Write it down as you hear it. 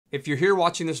If you're here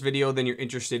watching this video, then you're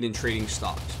interested in trading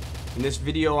stocks. In this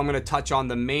video, I'm going to touch on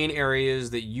the main areas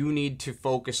that you need to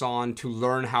focus on to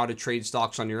learn how to trade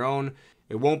stocks on your own.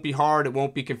 It won't be hard, it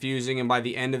won't be confusing, and by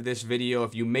the end of this video,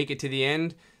 if you make it to the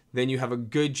end, then you have a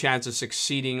good chance of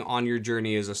succeeding on your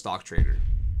journey as a stock trader.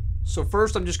 So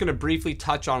first, I'm just going to briefly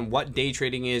touch on what day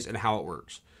trading is and how it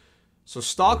works. So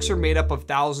stocks are made up of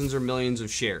thousands or millions of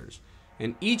shares,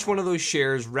 and each one of those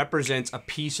shares represents a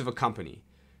piece of a company.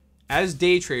 As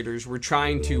day traders, we're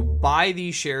trying to buy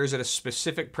these shares at a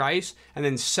specific price and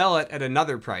then sell it at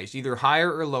another price, either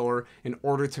higher or lower, in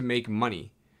order to make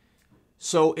money.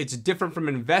 So it's different from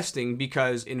investing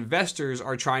because investors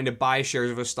are trying to buy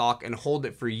shares of a stock and hold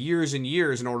it for years and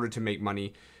years in order to make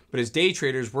money. But as day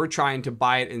traders, we're trying to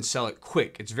buy it and sell it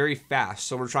quick. It's very fast.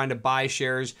 So we're trying to buy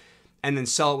shares and then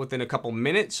sell it within a couple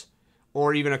minutes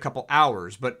or even a couple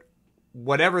hours. But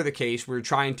whatever the case, we're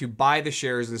trying to buy the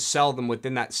shares and sell them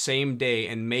within that same day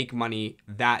and make money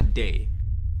that day.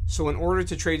 So in order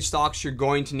to trade stocks, you're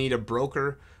going to need a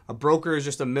broker. A broker is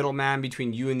just a middleman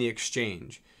between you and the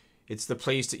exchange. It's the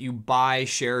place that you buy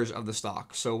shares of the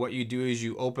stock. So what you do is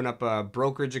you open up a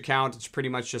brokerage account. It's pretty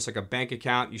much just like a bank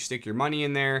account. You stick your money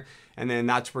in there, and then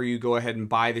that's where you go ahead and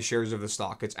buy the shares of the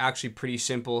stock. It's actually pretty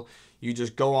simple. You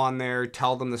just go on there,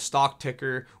 tell them the stock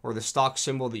ticker or the stock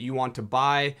symbol that you want to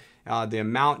buy, the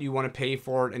amount you want to pay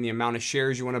for it, and the amount of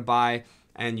shares you want to buy,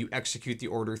 and you execute the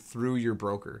order through your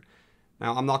broker.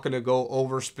 Now, I'm not going to go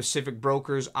over specific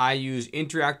brokers. I use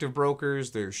interactive brokers.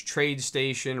 There's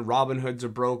TradeStation, Robinhood's a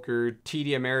broker, TD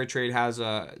Ameritrade has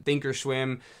a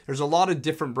Thinkorswim. There's a lot of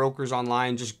different brokers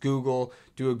online. Just Google,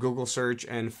 do a Google search,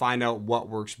 and find out what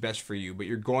works best for you. But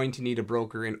you're going to need a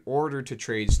broker in order to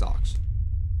trade stocks.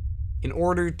 In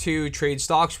order to trade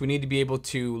stocks, we need to be able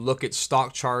to look at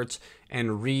stock charts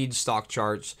and read stock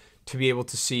charts to be able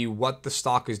to see what the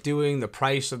stock is doing, the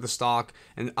price of the stock,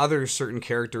 and other certain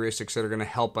characteristics that are going to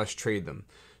help us trade them.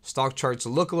 Stock charts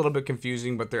look a little bit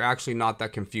confusing, but they're actually not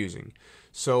that confusing.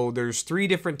 So there's three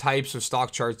different types of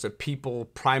stock charts that people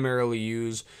primarily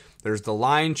use. There's the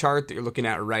line chart that you're looking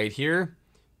at right here.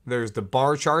 There's the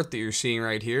bar chart that you're seeing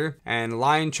right here. And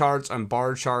line charts and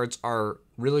bar charts are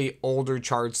really older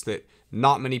charts that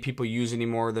not many people use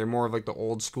anymore. They're more of like the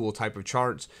old school type of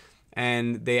charts.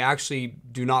 And they actually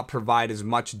do not provide as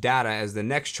much data as the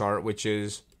next chart, which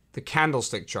is the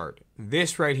candlestick chart.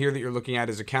 This right here that you're looking at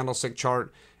is a candlestick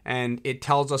chart, and it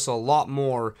tells us a lot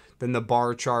more than the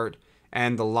bar chart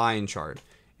and the line chart.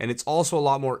 And it's also a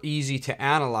lot more easy to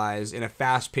analyze in a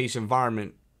fast-paced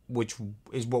environment, which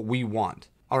is what we want.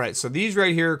 All right, so these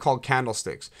right here are called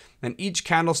candlesticks, and each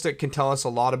candlestick can tell us a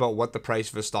lot about what the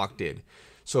price of a stock did.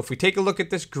 So if we take a look at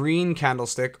this green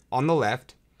candlestick on the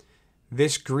left,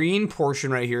 this green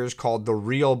portion right here is called the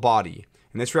real body,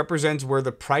 and this represents where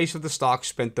the price of the stock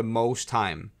spent the most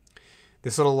time.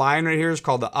 This little line right here is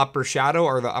called the upper shadow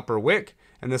or the upper wick,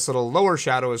 and this little lower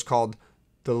shadow is called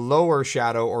the lower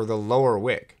shadow or the lower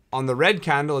wick. On the red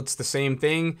candle, it's the same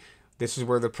thing. This is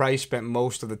where the price spent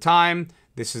most of the time.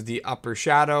 This is the upper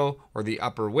shadow or the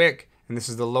upper wick, and this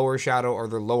is the lower shadow or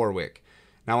the lower wick.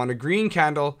 Now on a green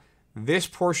candle, this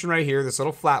portion right here, this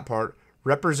little flat part,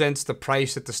 represents the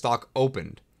price that the stock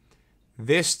opened.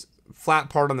 This flat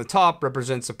part on the top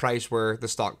represents the price where the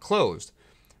stock closed.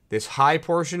 This high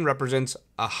portion represents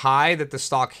a high that the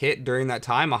stock hit during that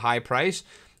time, a high price,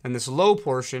 and this low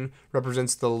portion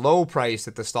represents the low price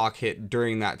that the stock hit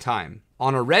during that time.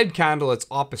 On a red candle, it's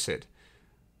opposite.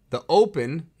 The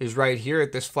open is right here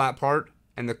at this flat part,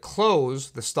 and the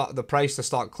close, the price the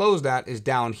stock closed at, is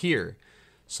down here.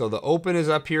 So the open is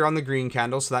up here on the green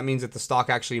candle, so that means that the stock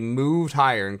actually moved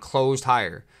higher and closed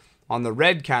higher. On the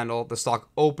red candle, the stock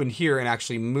opened here and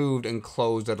actually moved and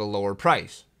closed at a lower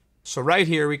price. So right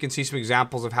here, we can see some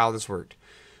examples of how this worked.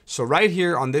 So right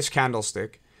here on this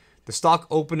candlestick, the stock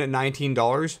opened at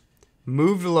 $19,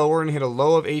 moved lower and hit a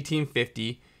low of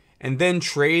 $18.50, and then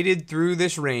traded through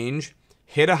this range,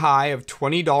 hit a high of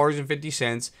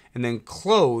 $20.50, and then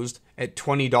closed at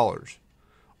 $20.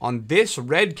 On this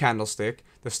red candlestick,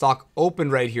 the stock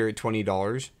opened right here at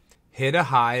 $20, hit a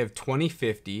high of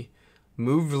 $20.50,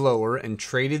 moved lower and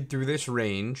traded through this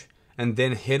range, and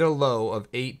then hit a low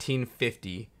of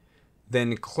 $18.50,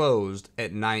 then closed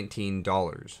at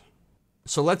 $19.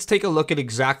 So let's take a look at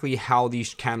exactly how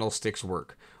these candlesticks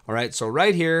work. All right, so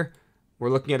right here, we're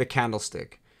looking at a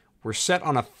candlestick. We're set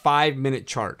on a 5-minute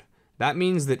chart. That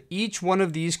means that each one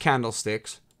of these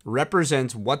candlesticks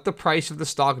represents what the price of the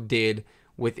stock did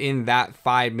within that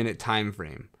 5-minute time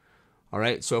frame. All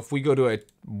right, so if we go to a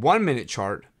 1-minute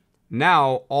chart,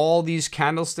 now all these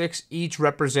candlesticks each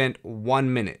represent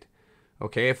 1 minute.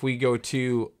 Okay, if we go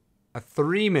to a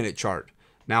 3-minute chart,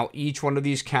 Now, each one of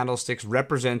these candlesticks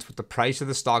represents what the price of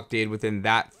the stock did within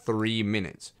that 3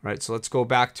 minutes. All right, so let's go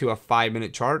back to a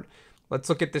 5-minute chart. Let's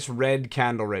look at this red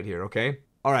candle right here, okay?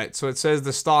 All right, so it says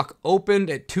the stock opened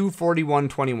at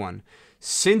 241.21.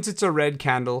 Since it's a red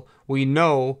candle, we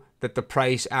know that the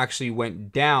price actually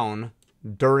went down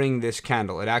during this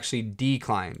candle. It actually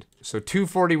declined. So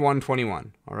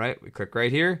 241.21. All right, we click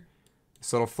right here.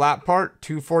 This little flat part,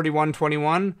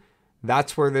 241.21.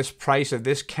 That's where this price of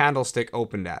this candlestick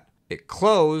opened at. It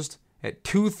closed at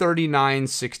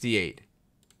 239.68.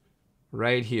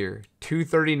 Right here,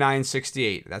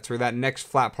 239.68. That's where that next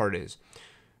flat part is.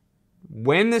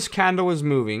 When this candle was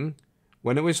moving,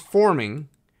 when it was forming,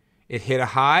 it hit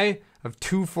a high of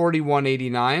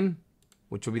 241.89,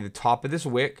 which will be the top of this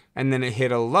wick, and then it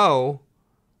hit a low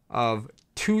of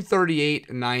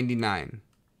 238.99.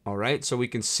 All right, so we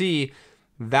can see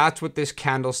that's what this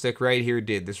candlestick right here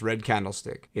did, this red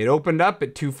candlestick. It opened up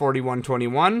at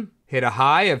 241.21, hit a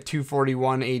high of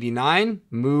 241.89,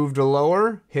 moved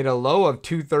lower, hit a low of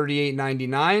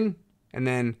 238.99, and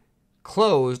then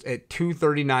closed at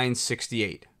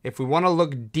 239.68. If we want to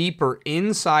look deeper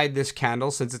inside this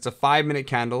candle, since it's a 5-minute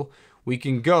candle, we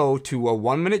can go to a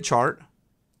 1-minute chart,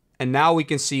 and now we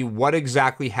can see what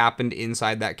exactly happened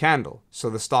inside that candle.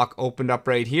 So the stock opened up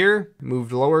right here,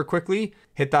 moved lower quickly,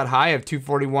 hit that high of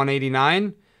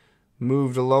 241.89,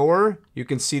 moved lower. You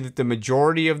can see that the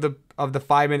majority of the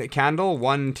 5-minute candle,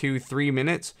 1, 2, 3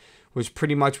 minutes, was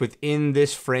pretty much within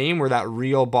this frame where that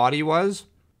real body was.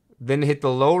 Then hit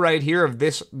the low right here of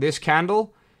this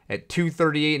candle at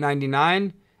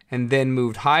 238.99, and then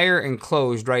moved higher and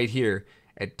closed right here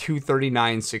at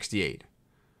 239.68.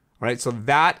 All right, so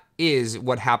that is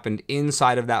what happened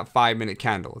inside of that 5-minute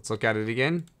candle. Let's look at it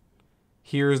again.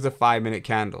 Here's the 5-minute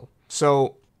candle.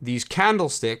 So these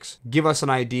candlesticks give us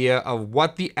an idea of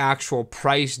what the actual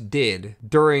price did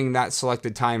during that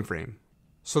selected time frame.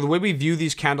 So the way we view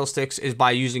these candlesticks is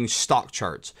by using stock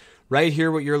charts. Right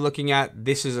here, what you're looking at,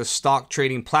 this is a stock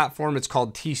trading platform. It's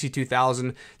called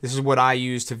TC2000. This is what I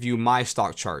use to view my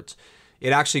stock charts.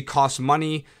 It actually costs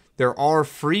money. There are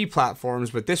free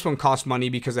platforms, but this one costs money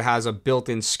because it has a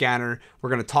built-in scanner. We're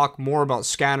going to talk more about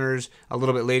scanners a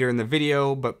little bit later in the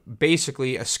video, but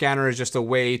basically a scanner is just a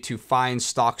way to find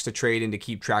stocks to trade and to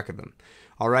keep track of them.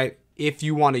 All right. If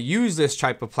you want to use this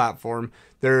type of platform,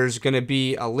 there's going to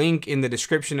be a link in the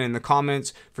description and in the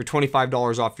comments for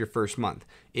 $25 off your first month.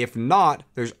 If not,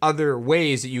 there's other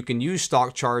ways that you can use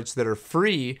stock charts that are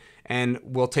free, and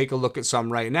we'll take a look at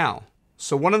some right now.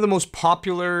 So one of the most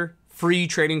popular free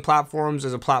trading platforms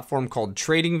is a platform called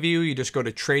TradingView. You just go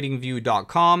to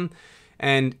tradingview.com,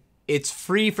 and it's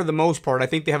free for the most part. I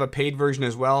think they have a paid version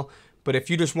as well. But if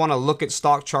you just want to look at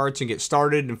stock charts and get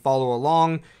started and follow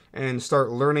along and start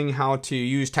learning how to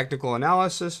use technical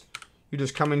analysis, you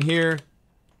just come in here,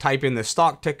 type in the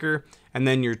stock ticker, and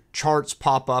then your charts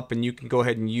pop up, and you can go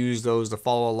ahead and use those to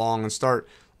follow along and start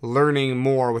learning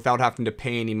more without having to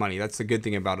pay any money. That's the good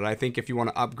thing about it. I think if you want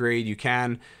to upgrade, you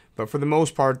can. But for the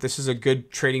most part, this is a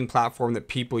good trading platform that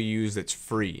people use that's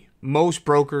free. Most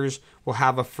brokers will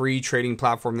have a free trading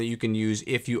platform that you can use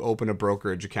if you open a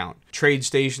brokerage account.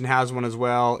 TradeStation has one as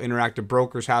well. Interactive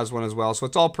Brokers has one as well. So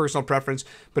it's all personal preference.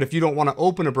 But if you don't want to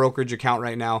open a brokerage account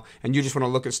right now and you just want to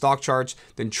look at stock charts,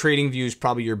 then TradingView is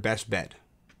probably your best bet.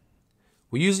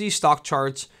 We use these stock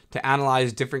charts to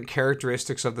analyze different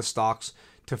characteristics of the stocks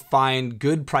to find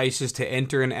good prices to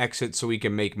enter and exit so we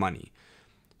can make money.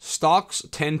 Stocks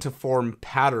tend to form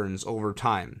patterns over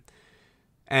time.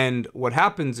 And what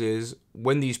happens is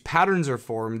when these patterns are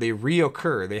formed, they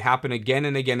reoccur. They happen again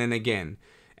and again and again.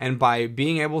 And by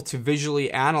being able to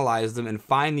visually analyze them and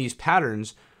find these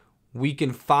patterns, we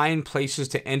can find places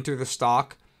to enter the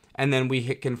stock, and then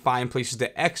we can find places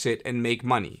to exit and make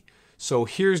money. So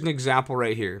here's an example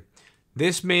right here.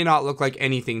 This may not look like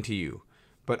anything to you,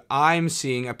 but I'm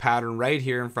seeing a pattern right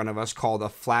here in front of us called a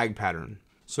flag pattern.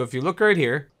 So if you look right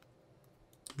here,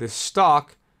 this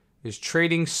stock is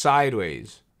trading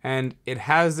sideways, and it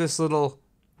has this little,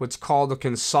 what's called a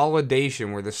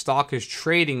consolidation, where the stock is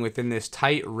trading within this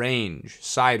tight range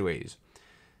sideways.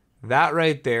 That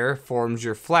right there forms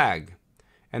your flag.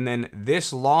 And then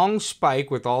this long spike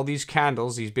with all these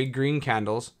candles, these big green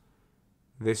candles,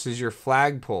 this is your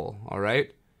flagpole, all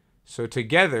right? So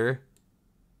together,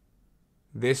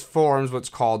 this forms what's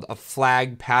called a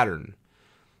flag pattern,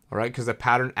 all right? Because the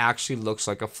pattern actually looks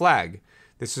like a flag.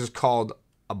 This is called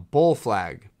a bull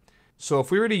flag. So if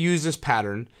we were to use this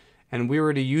pattern and we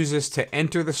were to use this to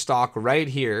enter the stock right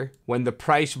here, when the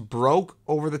price broke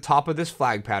over the top of this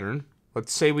flag pattern,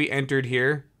 let's say we entered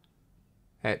here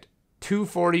at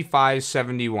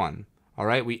 245.71. All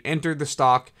right, we entered the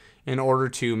stock. in order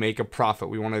to make a profit.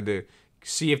 We wanted to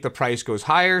see if the price goes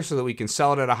higher so that we can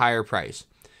sell it at a higher price.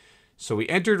 So we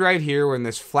entered right here when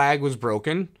this flag was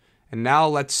broken. And now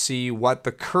let's see what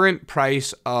the current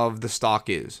price of the stock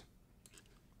is.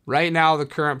 Right now, the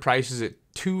current price is at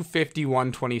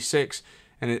 $251.26,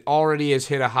 and it already has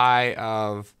hit a high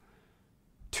of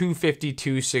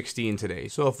 $252.16 today.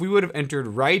 So if we would have entered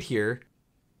right here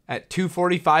at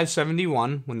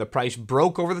 $245.71, when the price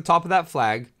broke over the top of that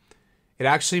flag, it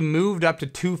actually moved up to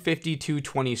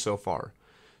 $252.20 so far.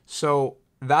 So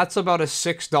that's about a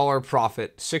 $6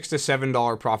 profit, $6 to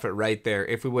 $7 profit right there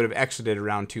if we would have exited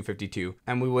around 252,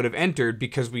 and we would have entered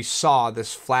because we saw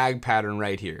this flag pattern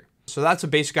right here. So that's a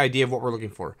basic idea of what we're looking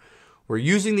for. We're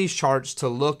using these charts to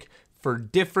look for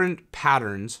different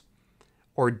patterns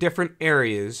or different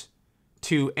areas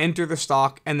to enter the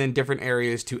stock and then different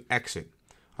areas to exit.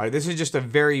 All right, this is just a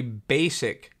very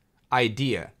basic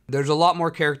idea. There's a lot more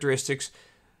characteristics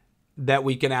that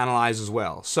we can analyze as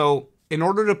well. So in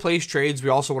order to place trades, we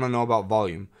also want to know about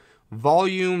volume.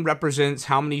 Volume represents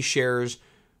how many shares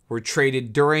were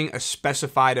traded during a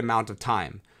specified amount of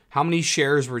time. How many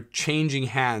shares were changing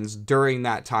hands during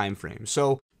that time frame.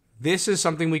 So this is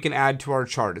something we can add to our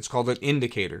chart. It's called an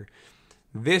indicator.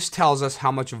 This tells us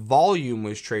how much volume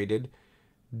was traded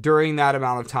during that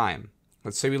amount of time.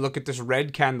 Let's say we look at this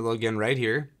red candle again right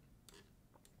here.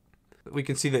 We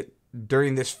can see that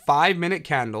during this 5-minute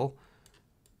candle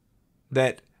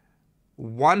that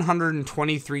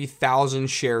 123,000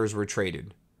 shares were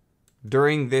traded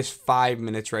during this 5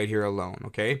 minutes right here alone,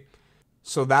 okay?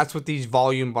 So that's what these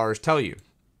volume bars tell you.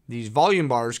 These volume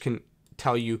bars can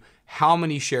tell you how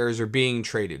many shares are being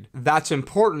traded. That's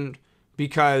important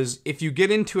because if you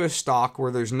get into a stock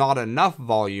where there's not enough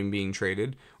volume being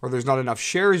traded or there's not enough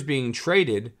shares being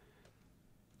traded,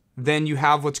 then you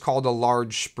have what's called a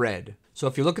large spread. So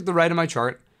if you look at the right of my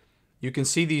chart, you can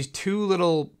see these two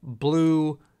little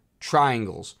blue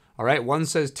triangles. All right, one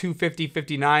says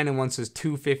 250.59 and one says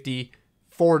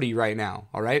 250.40 right now.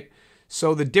 All right,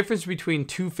 so the difference between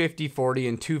 250.40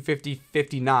 and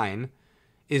 250.59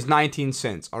 is 19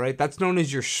 cents. All right, that's known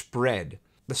as your spread.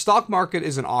 The stock market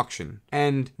is an auction,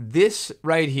 and this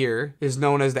right here is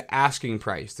known as the asking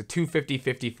price, the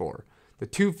 250.54. The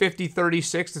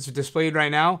 250.36 that's displayed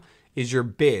right now is your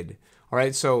bid. All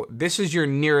right, so this is your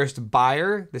nearest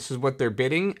buyer, this is what they're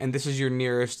bidding, and this is your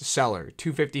nearest seller,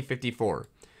 250.54.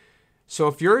 So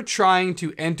if you're trying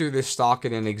to enter this stock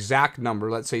at an exact number,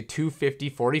 let's say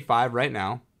 250.45 right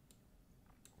now,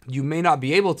 you may not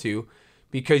be able to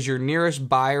because your nearest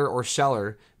buyer or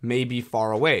seller may be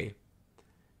far away.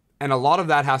 And a lot of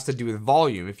that has to do with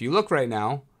volume. If you look right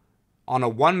now on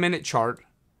a 1-minute chart,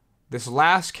 this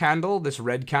last candle, this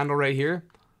red candle right here,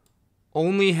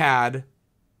 only had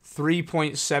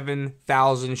 3.7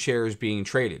 thousand shares being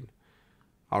traded.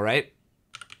 All right.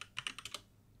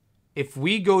 If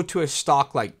we go to a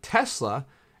stock like Tesla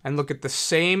and look at the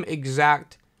same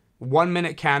exact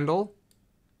 1-minute candle,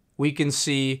 we can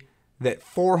see that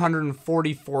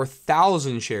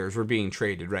 444,000 shares were being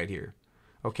traded right here.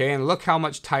 Okay, and look how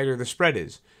much tighter the spread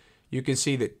is. You can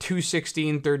see that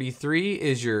 216.33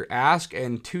 is your ask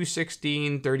and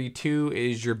 216.32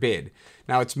 is your bid.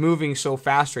 Now it's moving so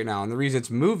fast right now, and the reason it's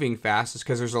moving fast is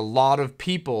because there's a lot of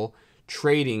people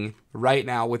trading right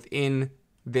now within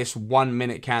this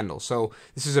 1-minute candle. So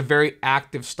this is a very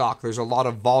active stock. There's a lot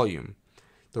of volume.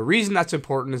 The reason that's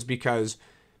important is because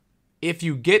if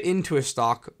you get into a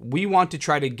stock, we want to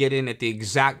try to get in at the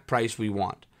exact price we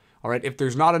want. All right, if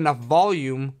there's not enough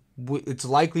volume, it's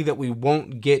likely that we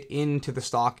won't get into the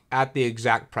stock at the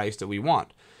exact price that we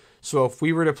want. So if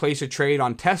we were to place a trade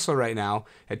on Tesla right now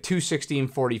at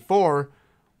 216.44,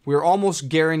 we're almost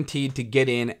guaranteed to get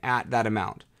in at that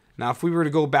amount. Now, if we were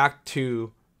to go back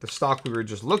to the stock we were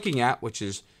just looking at, which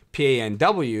is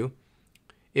PANW,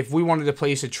 if we wanted to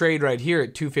place a trade right here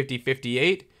at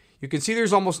 250.58, you can see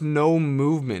there's almost no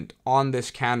movement on this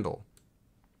candle.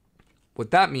 What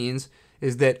that means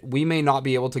is that we may not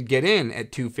be able to get in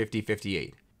at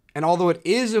 250.58. And although it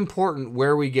is important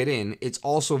where we get in, it's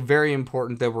also very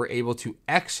important that we're able to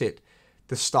exit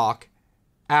the stock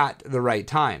at the right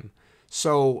time.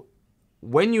 So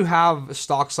when you have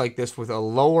stocks like this with a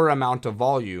lower amount of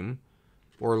volume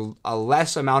or a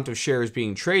less amount of shares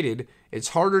being traded, it's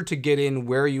harder to get in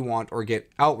where you want or get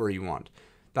out where you want.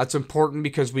 That's important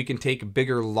because we can take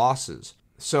bigger losses.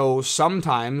 So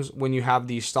sometimes when you have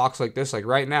these stocks like this, like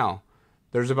right now,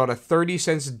 there's about a 30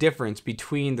 cents difference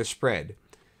between the spread.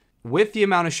 With the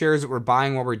amount of shares that we're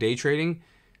buying while we're day trading,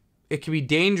 it can be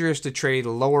dangerous to trade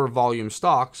lower volume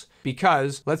stocks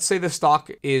because let's say the stock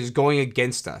is going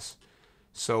against us.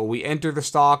 So we enter the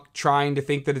stock trying to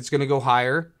think that it's going to go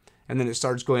higher, and then it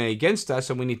starts going against us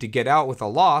and we need to get out with a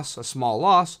loss, a small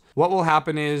loss, what will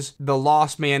happen is the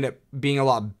loss may end up being a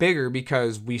lot bigger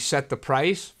because we set the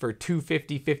price for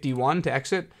 250.51 to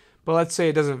exit, but let's say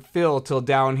it doesn't fill till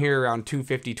down here around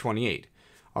 250.28.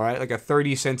 All right, like a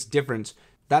 30 cents difference.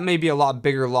 That may be a lot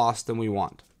bigger loss than we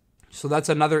want. So that's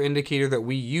another indicator that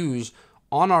we use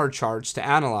on our charts to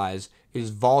analyze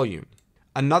is volume.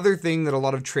 Another thing that a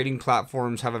lot of trading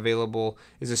platforms have available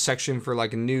is a section for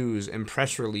like news and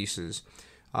press releases.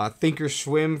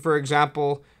 Thinkorswim, for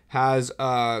example, has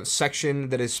a section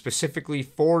that is specifically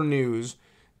for news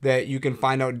that you can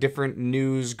find out different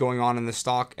news going on in the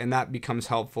stock, and that becomes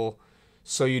helpful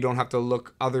so you don't have to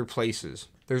look other places.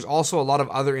 There's also a lot of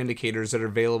other indicators that are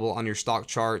available on your stock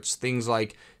charts, things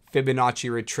like Fibonacci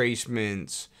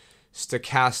retracements,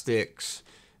 stochastics,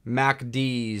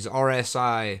 MACDs,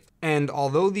 RSI, and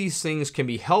although these things can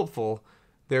be helpful,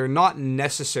 they're not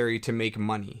necessary to make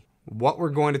money. What we're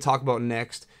going to talk about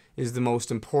next is the most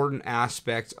important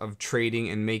aspect of trading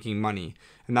and making money,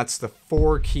 and that's the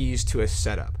 4 keys to a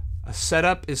setup. A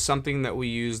setup is something that we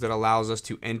use that allows us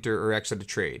to enter or exit a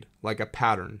trade, like a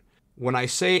pattern. When I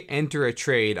say enter a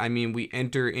trade, I mean we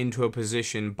enter into a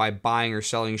position by buying or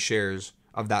selling shares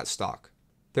of that stock.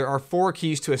 There are 4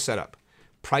 keys to a setup.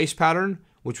 Price pattern,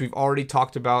 which we've already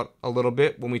talked about a little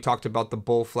bit when we talked about the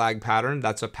bull flag pattern.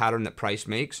 That's a pattern that price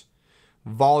makes.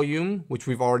 Volume, which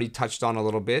we've already touched on a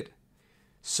little bit.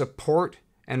 Support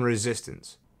and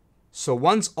resistance. So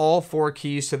once all 4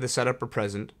 keys to the setup are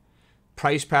present,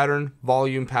 price pattern,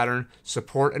 volume pattern,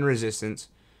 support and resistance,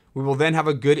 we will then have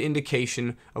a good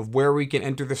indication of where we can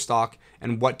enter the stock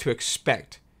and what to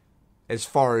expect as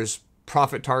far as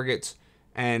profit targets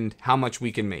and how much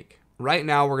we can make. Right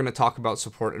now, we're going to talk about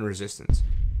support and resistance.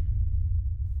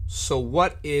 So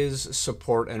what is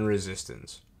support and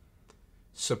resistance?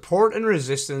 Support and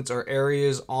resistance are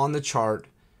areas on the chart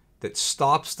that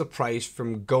stops the price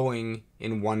from going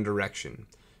in one direction.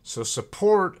 So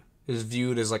support is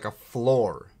viewed as like a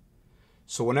floor.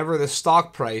 So whenever the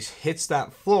stock price hits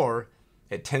that floor,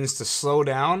 it tends to slow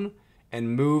down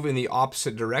and move in the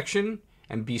opposite direction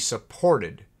and be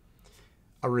supported.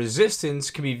 A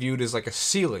resistance can be viewed as like a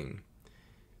ceiling.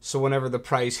 So whenever the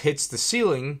price hits the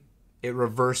ceiling, it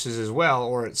reverses as well,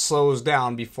 or it slows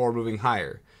down before moving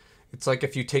higher. It's like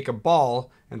if you take a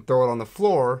ball and throw it on the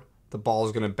floor, the ball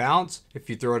is going to bounce. If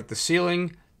you throw it at the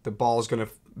ceiling, the ball is going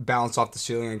to bounce off the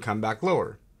ceiling and come back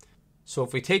lower. So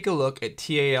if we take a look at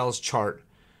TAL's chart,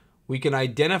 we can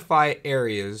identify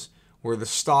areas where the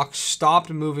stock stopped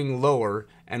moving lower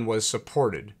and was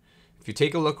supported. If you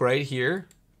take a look right here,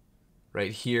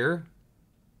 right here,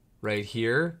 right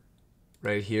here,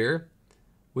 right here,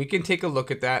 we can take a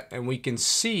look at that and we can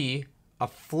see a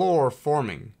floor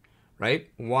forming, right?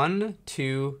 1,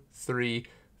 2, 3,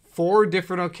 4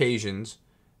 different occasions,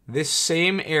 this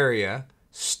same area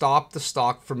stopped the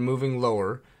stock from moving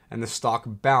lower and the stock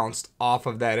bounced off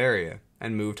of that area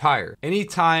and moved higher.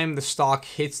 Anytime the stock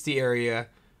hits the area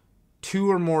 2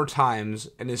 or more times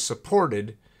and is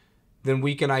supported, then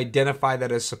we can identify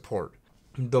that as support.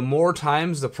 The more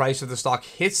times the price of the stock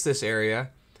hits this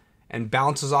area and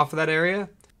bounces off of that area,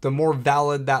 the more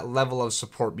valid that level of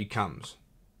support becomes.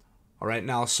 All right,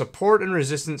 now support and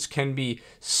resistance can be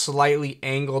slightly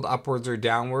angled upwards or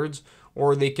downwards,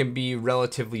 or they can be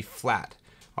relatively flat.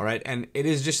 All right, and it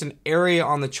is just an area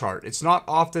on the chart. It's not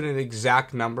often an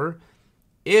exact number.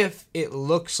 If it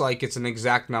looks like it's an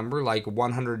exact number, like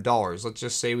 $100, let's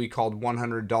just say we called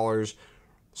 $100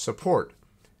 support.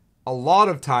 A lot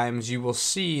of times you will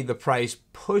see the price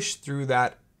push through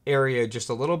that area just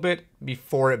a little bit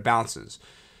before it bounces.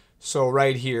 So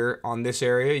right here on this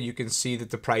area, you can see that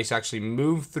the price actually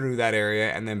moved through that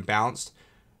area and then bounced,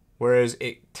 whereas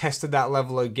it tested that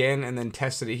level again and then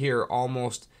tested it here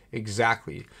almost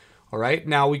exactly. All right,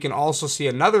 now we can also see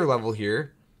another level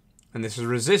here, and this is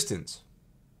resistance.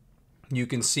 You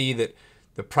can see that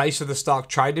the price of the stock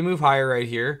tried to move higher right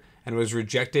here and was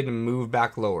rejected and moved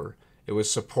back lower. It was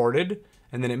supported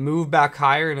and then it moved back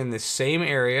higher, and in this same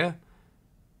area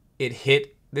it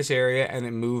hit this area and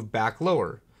it moved back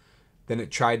lower. Then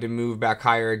it tried to move back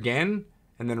higher again,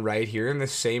 and then right here in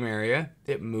this same area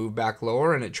it moved back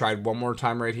lower, and it tried one more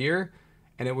time right here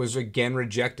and it was again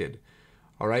rejected.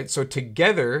 All right, so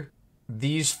together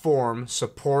these form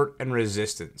support and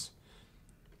resistance.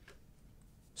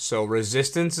 So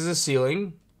resistance is a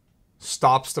ceiling,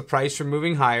 stops the price from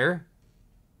moving higher,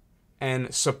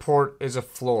 and support is a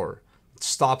floor, it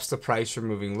stops the price from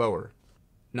moving lower.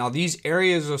 Now these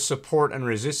areas of support and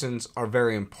resistance are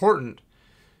very important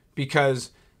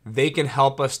because they can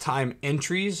help us time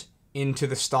entries into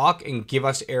the stock and give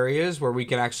us areas where we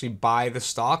can actually buy the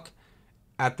stock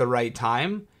at the right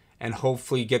time and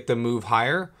hopefully get the move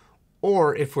higher.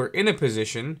 Or if we're in a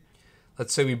position,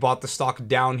 let's say we bought the stock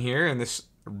down here and this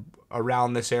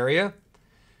around this area,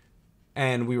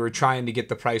 and we were trying to get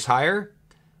the price higher,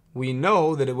 we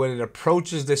know that when it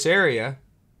approaches this area,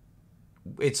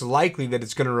 it's likely that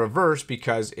it's going to reverse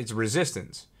because it's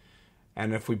resistance.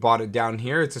 And if we bought it down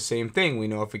here, it's the same thing. We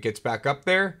know if it gets back up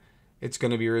there, it's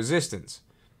going to be resistance.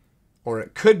 Or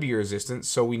it could be resistance,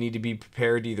 so we need to be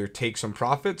prepared to either take some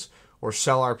profits or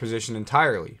sell our position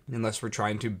entirely, unless we're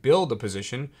trying to build a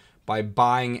position by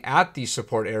buying at these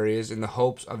support areas in the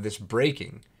hopes of this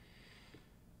breaking.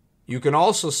 You can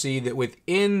also see that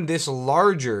within this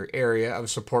larger area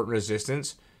of support and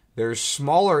resistance, there's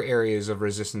smaller areas of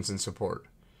resistance and support.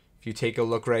 If you take a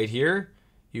look right here,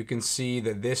 you can see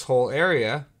that this whole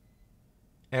area,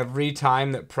 every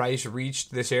time that price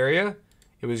reached this area,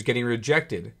 it was getting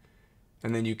rejected.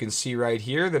 And then you can see right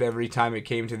here that every time it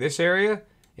came to this area,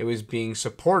 it was being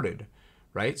supported,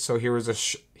 right? So here was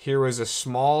a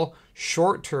small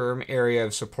short-term area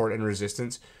of support and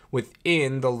resistance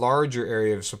within the larger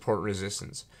area of support and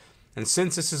resistance. And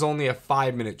since this is only a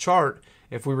 5-minute chart,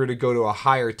 if we were to go to a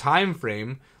higher time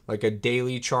frame, like a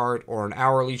daily chart or an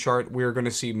hourly chart, we're going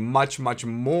to see much, much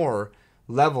more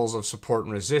levels of support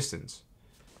and resistance.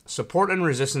 Support and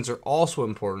resistance are also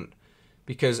important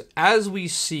because as we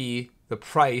see the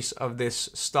price of this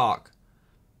stock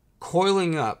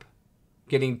coiling up,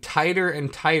 getting tighter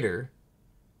and tighter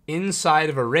inside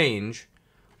of a range,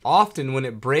 often when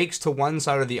it breaks to one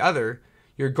side or the other,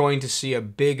 you're going to see a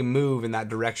big move in that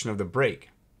direction of the break.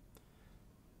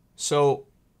 So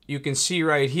you can see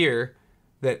right here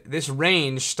that this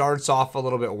range starts off a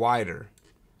little bit wider.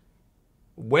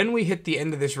 When we hit the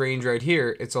end of this range right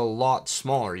here, it's a lot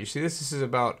smaller. You see this is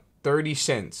about 30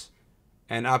 cents.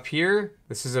 And up here,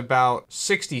 this is about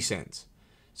 60 cents.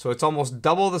 So it's almost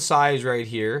double the size right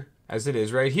here as it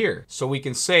is right here. So we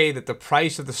can say that the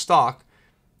price of the stock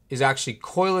is actually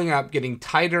coiling up, getting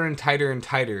tighter and tighter and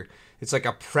tighter. It's like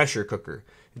a pressure cooker.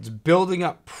 It's building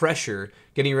up pressure,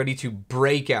 getting ready to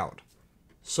break out.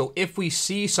 So if we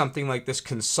see something like this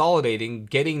consolidating,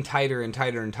 getting tighter and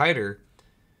tighter and tighter,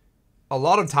 a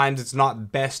lot of times it's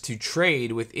not best to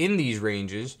trade within these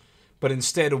ranges, but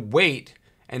instead wait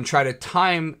and try to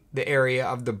time the area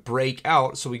of the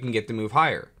breakout so we can get the move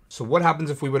higher. So what happens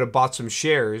if we would have bought some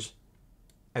shares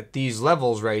at these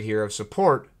levels right here of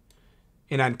support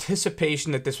in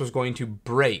anticipation that this was going to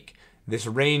break this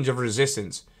range of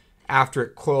resistance after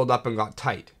it coiled up and got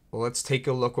tight? Well, let's take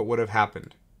a look what would have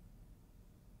happened.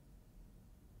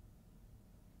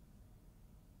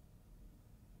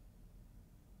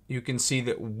 You can see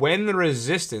that when the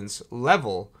resistance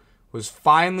level was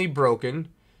finally broken,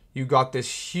 you got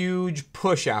this huge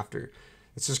push after.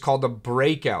 This is called a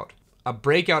breakout. A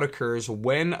breakout occurs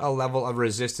when a level of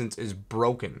resistance is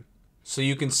broken. So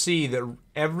you can see that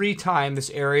every time this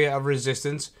area of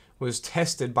resistance was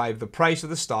tested by the price of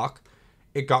the stock,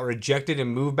 it got rejected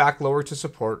and moved back lower to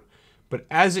support. But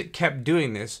as it kept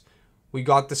doing this, we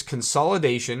got this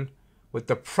consolidation with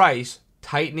the price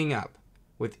tightening up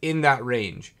within that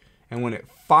range. And when it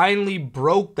finally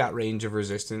broke that range of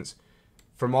resistance,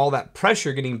 from all that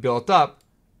pressure getting built up,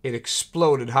 it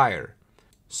exploded higher.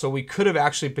 So we could have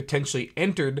actually potentially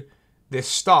entered this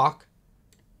stock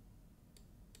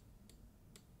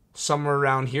somewhere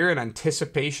around here in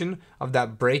anticipation of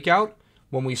that breakout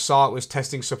when we saw it was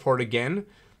testing support again.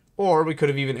 Or we could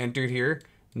have even entered here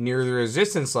near the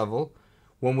resistance level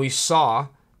when we saw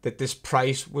that this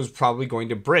price was probably going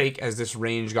to break as this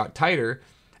range got tighter.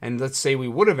 And let's say we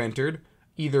would have entered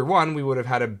either one, we would have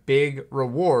had a big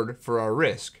reward for our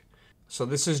risk. So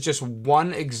this is just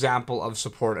one example of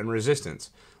support and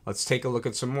resistance. Let's take a look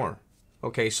at some more.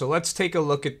 Okay, so let's take a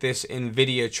look at this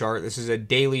NVIDIA chart. This is a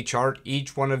daily chart.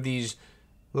 Each one of these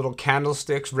little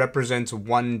candlesticks represents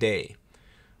one day.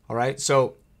 All right,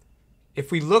 so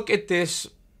if we look at this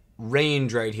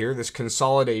range right here, this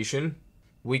consolidation,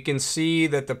 we can see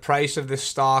that the price of this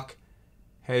stock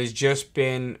has just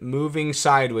been moving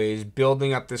sideways,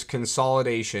 building up this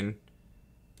consolidation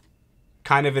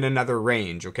kind of in another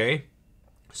range, okay?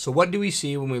 So what do we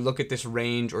see when we look at this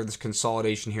range or this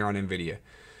consolidation here on NVIDIA?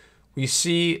 We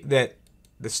see that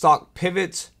the stock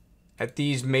pivots at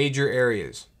these major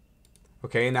areas.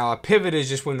 Okay, now a pivot is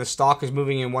just when the stock is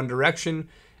moving in one direction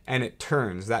and it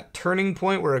turns. That turning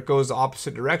point where it goes the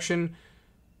opposite direction,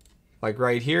 like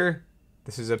right here,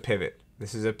 this is a pivot.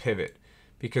 This is a pivot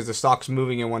because the stock's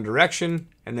moving in one direction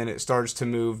and then it starts to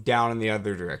move down in the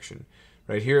other direction.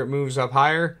 Right here it moves up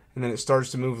higher and then it starts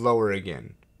to move lower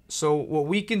again. So what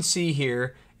we can see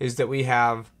here is that we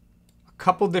have a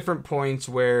couple different points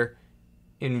where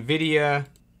NVIDIA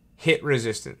hit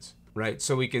resistance. right?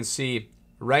 So we can see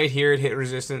right here it hit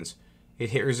resistance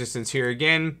here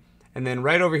again, and then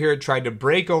right over here it tried to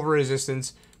break over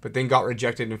resistance, but then got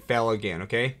rejected and fell again,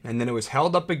 okay? And then it was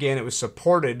held up again, it was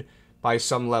supported by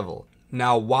some level.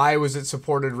 Now, why was it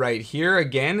supported right here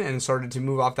again and started to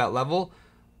move off that level?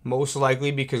 Most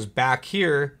likely because back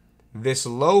here, this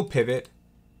low pivot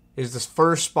is the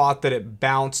first spot that it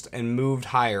bounced and moved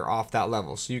higher off that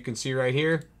level. So you can see right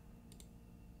here,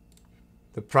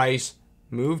 the price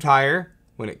moved higher.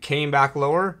 When it came back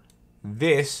lower,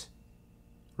 this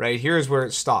right here is where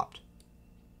it stopped.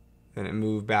 Then it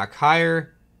moved back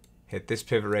higher, hit this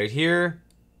pivot right here,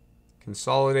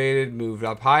 consolidated, moved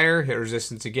up higher, hit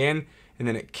resistance again, and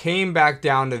then it came back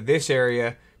down to this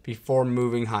area before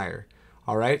moving higher.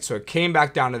 All right, so it came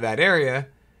back down to that area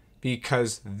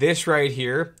because this right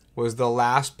here was the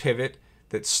last pivot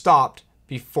that stopped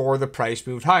before the price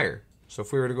moved higher. So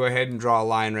if we were to go ahead and draw a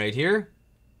line right here,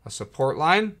 a support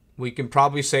line, we can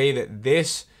probably say that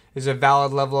this is a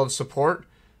valid level of support.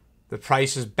 The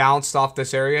price has bounced off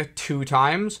this area 2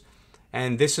 times,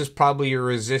 and this is probably your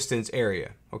resistance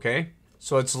area, okay?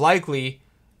 So it's likely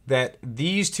that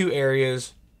these 2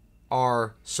 areas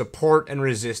are support and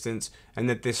resistance, and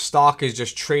that this stock is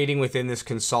just trading within this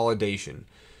consolidation.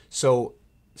 So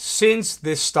since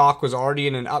this stock was already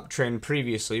in an uptrend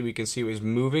previously, we can see it was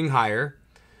moving higher.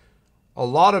 A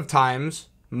lot of times,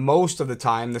 most of the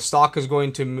time, the stock is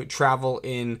going to travel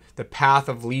in the path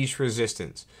of least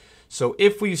resistance. So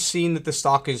if we've seen that the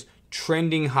stock is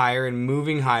trending higher and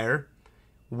moving higher,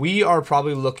 we are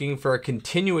probably looking for a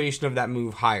continuation of that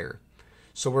move higher.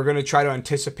 So we're going to try to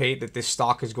anticipate that this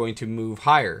stock is going to move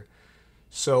higher.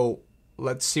 So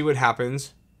let's see what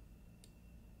happens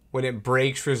when it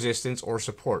breaks resistance or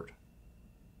support.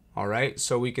 All right,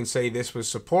 so we can say this was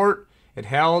support, it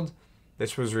held,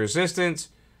 this was resistance,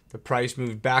 the price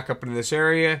moved back up into this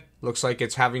area, looks like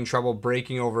it's having trouble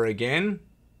breaking over again.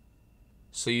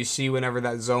 So you see whenever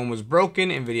that zone was broken,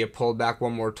 Nvidia pulled back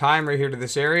one more time right here to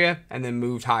this area and then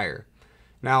moved higher.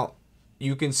 Now,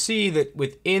 you can see that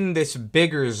within this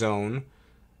bigger zone,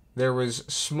 there was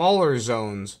smaller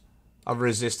zones of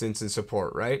resistance and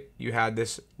support, right? You had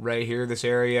this right here, this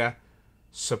area,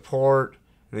 support,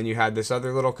 and then you had this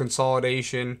other little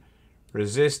consolidation,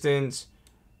 resistance.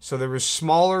 So there was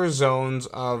smaller zones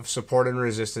of support and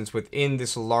resistance within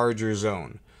this larger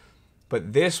zone.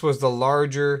 But this was the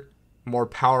larger, more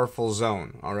powerful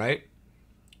zone, all right?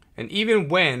 And even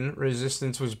when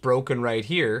resistance was broken right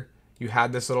here, you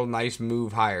had this little nice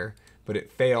move higher, but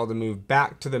it failed to move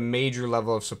back to the major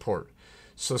level of support.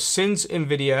 So since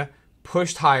Nvidia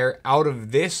pushed higher out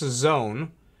of this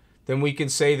zone, then we can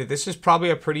say that this is probably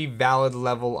a pretty valid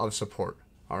level of support,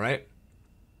 all right?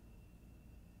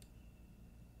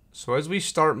 So as we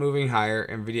start moving higher,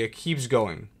 Nvidia keeps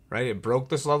going, right? It broke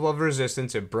this level of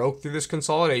resistance, it broke through this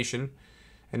consolidation,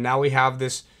 and now we have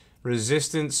this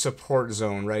resistance support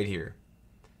zone right here.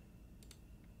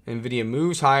 Nvidia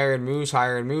moves higher and moves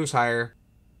higher and moves higher,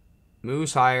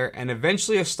 moves higher, and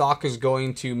eventually a stock is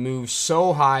going to move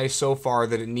so high, so far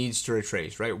that it needs to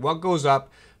retrace, right? What goes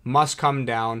up must come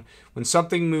down. When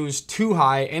something moves too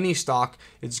high, any stock,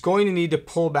 it's going to need to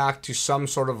pull back to some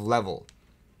sort of level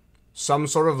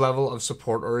of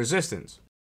support or resistance.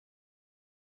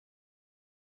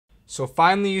 So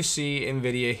finally you see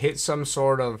Nvidia hit some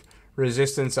sort of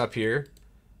resistance up here.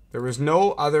 There was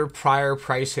no other prior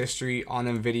price history on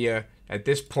Nvidia at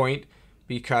this point,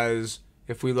 because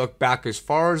if we look back as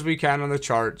far as we can on the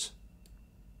charts,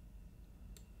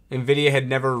 Nvidia had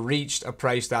never reached a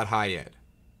price that high yet.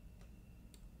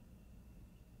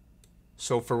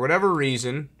 So for whatever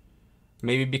reason,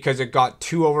 maybe because it got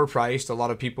too overpriced, a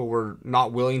lot of people were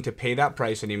not willing to pay that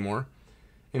price anymore,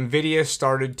 Nvidia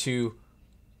started to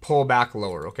pull back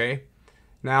lower, okay?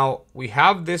 Now, we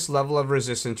have this level of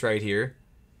resistance right here,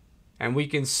 and we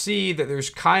can see that there's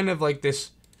kind of like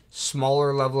this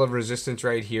smaller level of resistance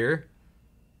right here,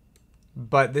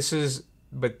 but this is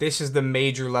the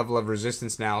major level of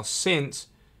resistance now, since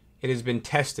it has been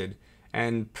tested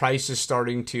and price is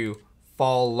starting to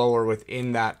fall lower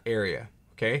within that area,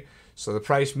 okay? So the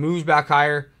price moves back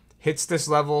higher, hits this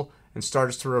level, and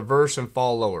starts to reverse and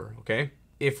fall lower, okay?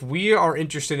 If we are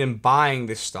interested in buying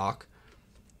this stock,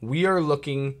 we are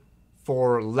looking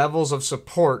for levels of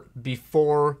support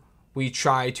before we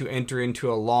try to enter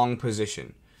into a long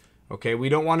position, okay? We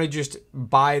don't want to just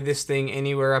buy this thing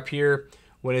anywhere up here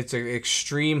when it's at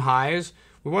extreme highs.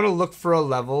 We want to look for a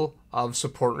level of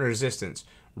support and resistance.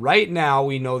 Right now,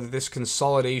 we know that this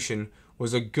consolidation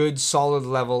was a good solid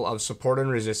level of support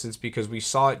and resistance because we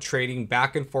saw it trading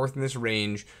back and forth in this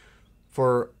range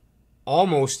for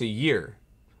almost a year.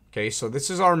 Okay, so this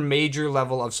is our major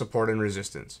level of support and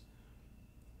resistance.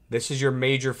 This is your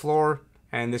major floor,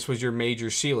 and this was your major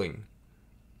ceiling.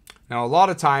 Now, a lot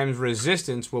of times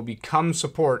resistance will become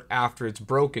support after it's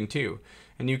broken too.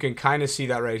 And you can kind of see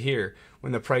that right here.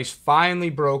 When the price finally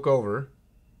broke over,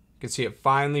 you can see it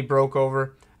finally broke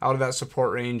over out of that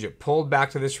support range. It pulled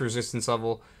back to this resistance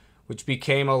level, which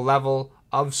became a level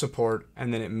of support,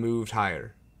 and then it moved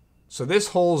higher. So this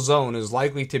whole zone is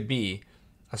likely to be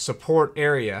a support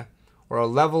area or a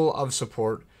level of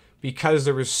support because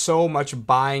there was so much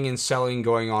buying and selling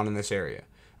going on in this area.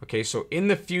 Okay, so in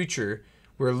the future,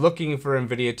 we're looking for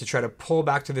NVIDIA to try to pull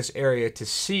back to this area to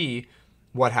see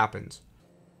what happens.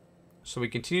 So we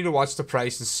continue to watch the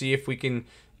price and see if we can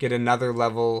get another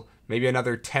level, maybe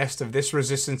another test of this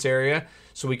resistance area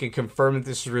so we can confirm that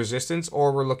this is resistance,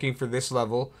 or we're looking for this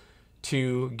level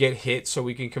to get hit so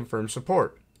we can confirm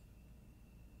support.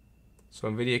 So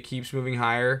NVIDIA keeps moving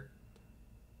higher.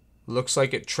 Looks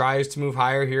like it tries to move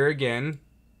higher here again,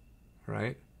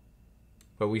 right?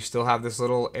 But we still have this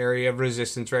little area of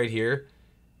resistance right here,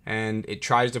 and it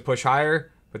tries to push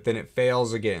higher, but then it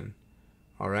fails again.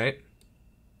 All right?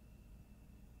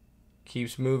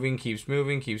 Keeps moving, keeps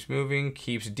moving, keeps moving,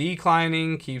 keeps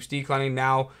declining, keeps declining.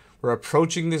 Now we're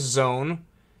approaching this zone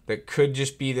that could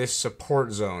just be this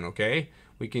support zone, okay?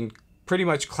 We can pretty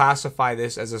much classify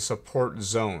this as a support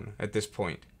zone at this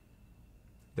point.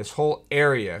 This whole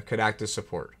area could act as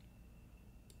support.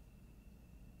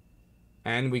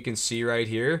 And we can see right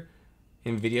here,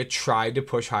 NVIDIA tried to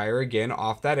push higher again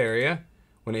off that area.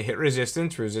 When it hit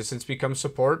resistance, resistance becomes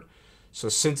support. So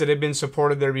since it had been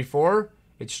supported there before,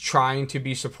 it's trying to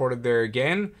be supported there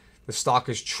again. The stock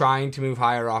is trying to move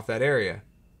higher off that area.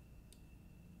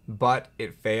 But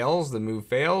it fails, the move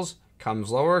fails,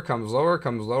 comes lower, comes lower,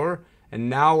 comes lower. And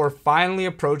now we're finally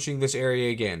approaching this area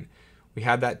again. We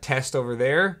had that test over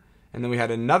there, and then we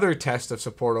had another test of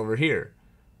support over here.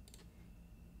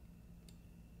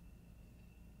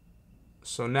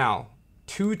 So now,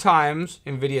 2 times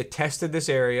NVIDIA tested this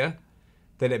area,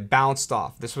 then it bounced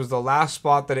off. This was the last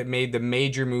spot that it made the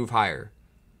major move higher.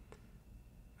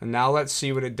 And now let's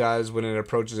see what it does when it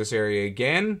approaches this area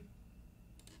again.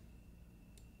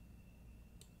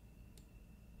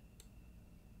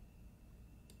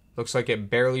 Looks like it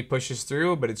barely pushes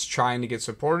through, but it's trying to get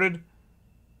supported.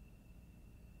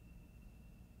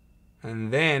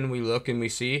 And then we look and we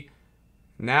see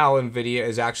now NVIDIA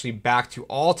is actually back to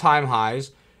all-time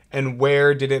highs. And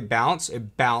where did it bounce?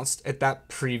 It bounced at that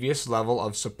previous level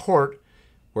of support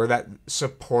where that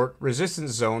support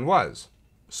resistance zone was.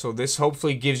 So this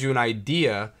hopefully gives you an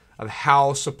idea of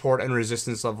how support and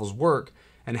resistance levels work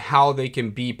and how they can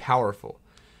be powerful.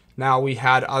 Now we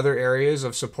had other areas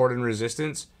of support and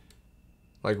resistance.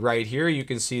 Like right here, you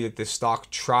can see that this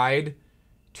stock tried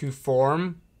to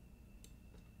form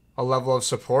a level of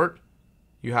support.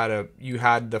 You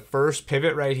had the first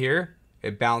pivot right here.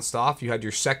 It bounced off. You had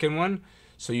your second one.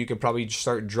 So you could probably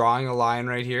start drawing a line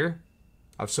right here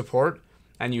of support.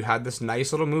 And you had this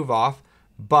nice little move off.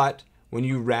 But when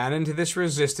you ran into this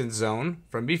resistance zone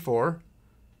from before,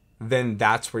 then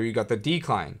that's where you got the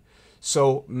decline.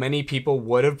 So many people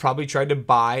would have probably tried to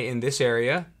buy in this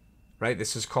area, right?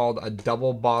 This is called a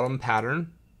double bottom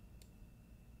pattern.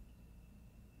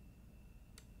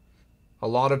 A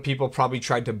lot of people probably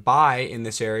tried to buy in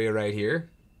this area right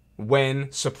here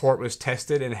when support was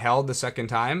tested and held the second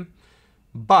time.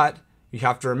 But you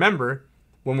have to remember,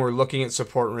 when we're looking at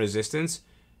support and resistance,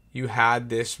 you had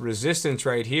this resistance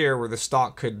right here where the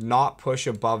stock could not push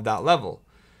above that level.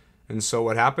 And so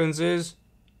what happens is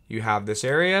you have this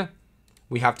area.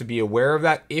 We have to be aware of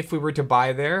that if we were to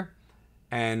buy there,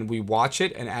 and we watch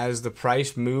it. And as the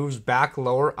price moves back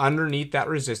lower underneath that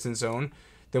resistance zone,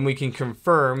 then we can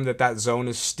confirm that that zone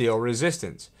is still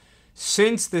resistance.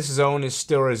 Since this zone is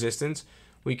still resistance,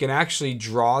 we can actually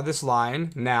draw this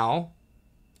line now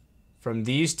from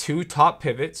these 2 top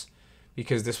pivots,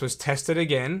 because this was tested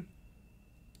again.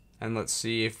 And let's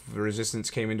see if the resistance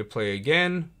came into play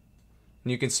again.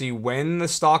 And you can see when the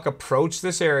stock approached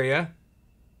this area,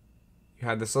 you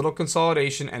had this little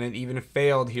consolidation, and it even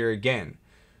failed here again.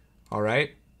 All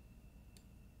right.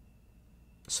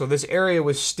 So this area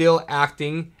was still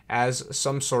acting as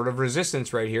some sort of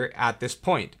resistance right here at this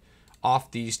point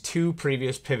off these 2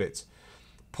 previous pivots.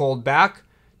 Pulled back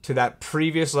to that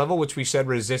previous level, which we said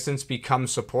resistance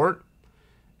becomes support.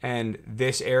 And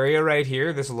this area right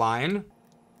here, this line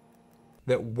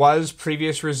that was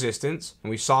previous resistance, and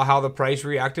we saw how the price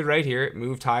reacted right here. It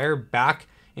moved higher back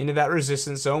into that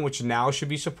resistance zone, which now should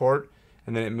be support,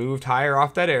 and then it moved higher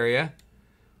off that area.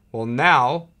 Well,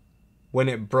 now when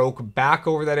it broke back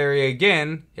over that area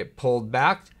again, it pulled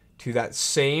back to that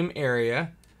same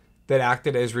area that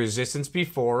acted as resistance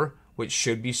before, which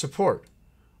should be support.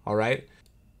 All right.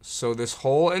 So this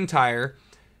whole entire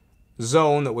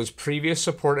zone that was previous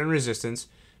support and resistance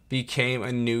became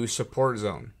a new support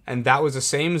zone. And that was the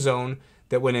same zone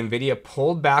that when Nvidia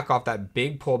pulled back off that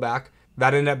big pullback,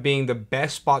 that ended up being the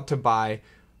best spot to buy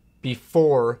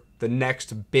before the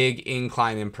next big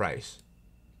incline in price.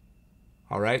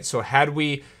 All right. So had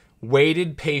we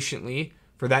waited patiently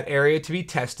for that area to be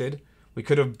tested, we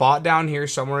could have bought down here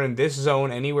somewhere in this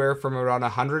zone, anywhere from around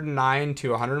 109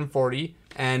 to 140.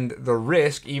 And the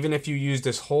risk, even if you use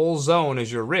this whole zone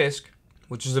as your risk,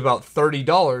 which is about $30,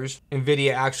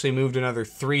 Nvidia actually moved another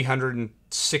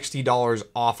 $360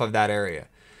 off of that area.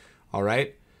 All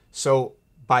right. So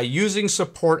by using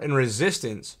support and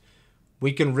resistance,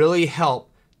 we can really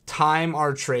help time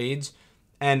our trades,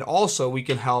 and also we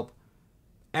can help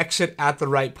exit at the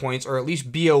right points, or at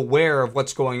least be aware of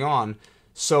what's going on,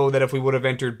 so that if we would have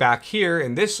entered back here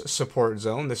in this support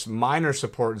zone, this minor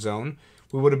support zone,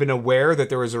 we would have been aware that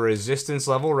there was a resistance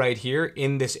level right here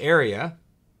in this area,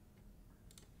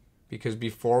 because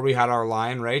before we had our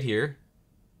line right here.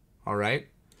 All right.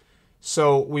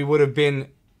 So we would have been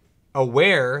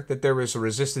aware that there was a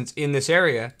resistance in this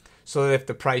area, so that if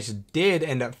the price did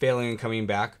end up failing and coming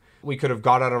back, we could have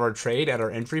got out of our trade at our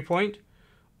entry point,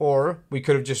 or we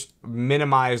could have just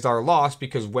minimized our loss,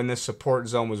 because when this support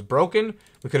zone was broken,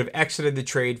 we could have exited the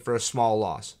trade for a small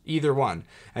loss, either one.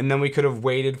 And then we could have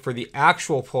waited for the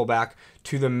actual pullback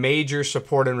to the major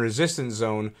support and resistance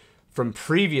zone from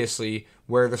previously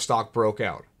where the stock broke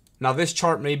out. Now this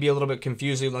chart may be a little bit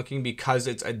confusing looking because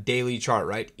it's a daily chart,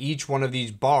 right? Each one of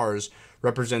these bars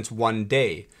represents one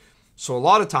day. So a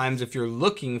lot of times if you're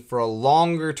looking for a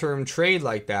longer term trade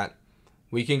like that,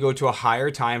 we can go to a higher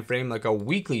time frame like a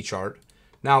weekly chart.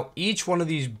 Now each one of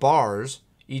these bars,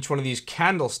 each one of these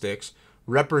candlesticks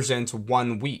represents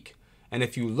 1 week. And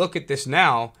if you look at this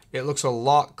now, it looks a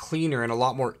lot cleaner and a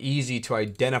lot more easy to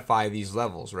identify these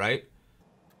levels, right?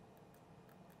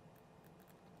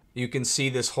 You can see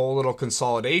this whole little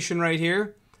consolidation right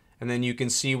here, and then you can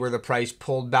see where the price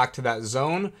pulled back to that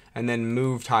zone and then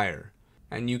moved higher.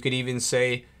 And you could even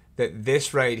say that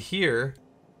this right here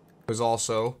was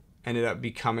also ended up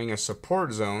becoming a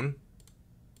support zone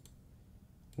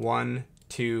 1,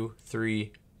 2,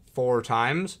 3, 4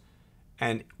 times.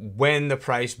 And when the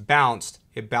price bounced,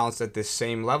 it bounced at this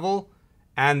same level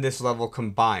and this level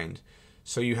combined.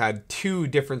 So you had 2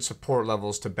 different support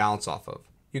levels to bounce off of.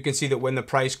 You can see that when the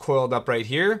price coiled up right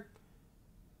here,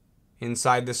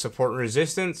 inside this support and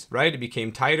resistance, right, it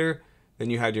became tighter. Then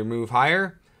you had your move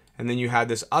higher. And then you had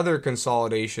this other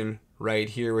consolidation right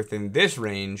here within this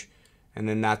range. And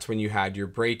then that's when you had your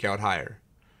breakout higher,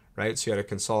 right? So you had a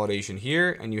consolidation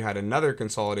here and you had another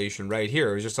consolidation right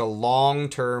here. It was just a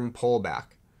long-term pullback.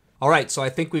 All right, so I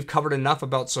think we've covered enough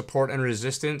about support and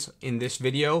resistance in this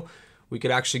video. We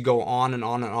could actually go on and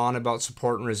on and on about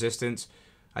support and resistance.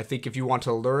 I think if you want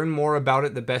to learn more about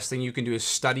it, the best thing you can do is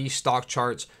study stock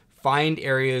charts, find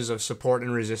areas of support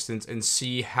and resistance, and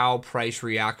see how price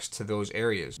reacts to those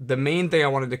areas. The main thing I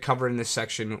wanted to cover in this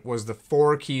section was the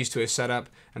 4 keys to a setup,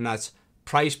 and that's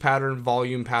price pattern,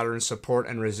 volume pattern, support,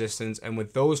 and resistance. And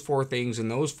with those 4 things and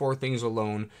those 4 things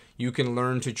alone, you can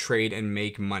learn to trade and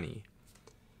make money.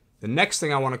 The next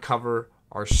thing I want to cover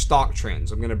are stock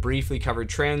trends. I'm going to briefly cover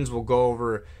trends. We'll go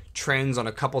over trends on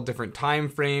a couple different time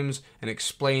frames and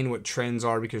explain what trends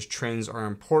are, because trends are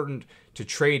important to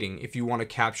trading if you want to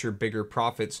capture bigger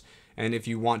profits and if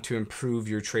you want to improve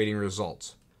your trading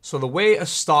results. So the way a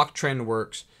stock trend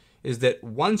works is that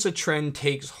once a trend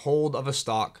takes hold of a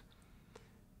stock,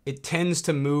 it tends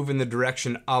to move in the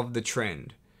direction of the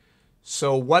trend.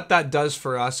 So what that does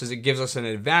for us is it gives us an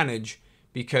advantage,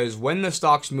 because when the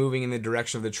stock's moving in the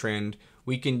direction of the trend,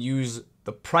 we can use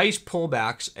the price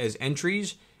pullbacks as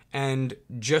entries. And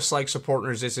just like support and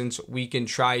resistance, we can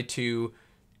try to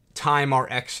time our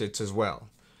exits as well.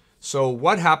 So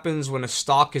what happens when a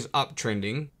stock is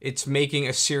uptrending? It's making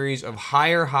a series of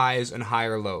higher highs and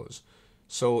higher lows.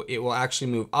 So it will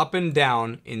actually move up and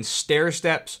down in stair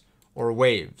steps or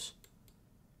waves.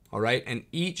 All right. And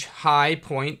each high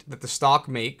point that the stock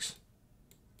makes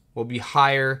will be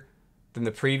higher than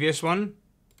the previous one.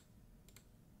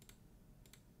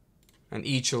 And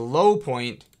each low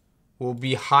point will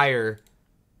be higher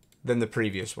than the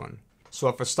previous one. So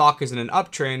if a stock is in an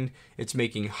uptrend, it's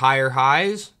making higher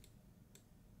highs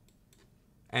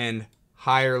and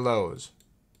higher lows.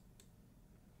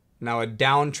 Now a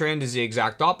downtrend is the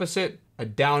exact opposite. A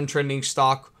downtrending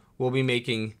stock will be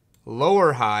making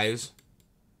lower highs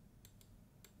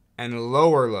and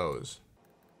lower lows.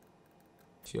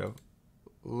 So you have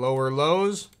lower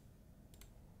lows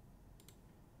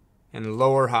and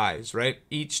lower highs, right?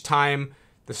 Each time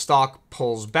the the stock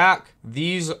pulls back.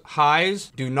 These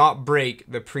highs do not break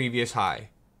the previous high,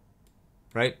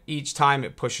 right? Each time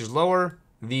it pushes lower,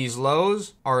 these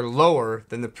lows are lower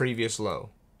than the previous low.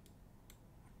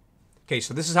 Okay,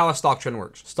 so this is how a stock trend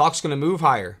works. Stock's going to move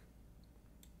higher.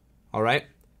 All right.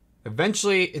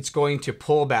 Eventually, it's going to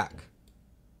pull back.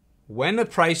 When the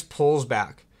price pulls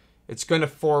back, it's going to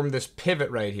form this pivot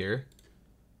right here.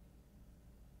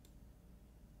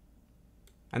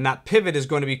 And that pivot is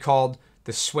going to be called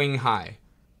the swing high.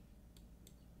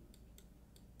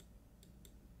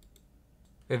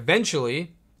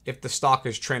 Eventually, if the stock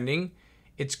is trending,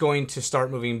 it's going to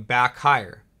start moving back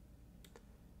higher.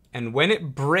 And when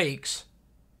it breaks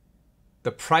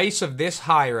the price of this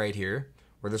high right here,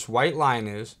 where this white line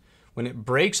is, when it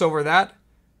breaks over that,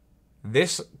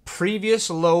 this previous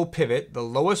low pivot, the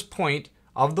lowest point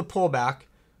of the pullback,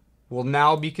 will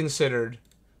now be considered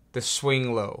the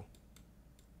swing low.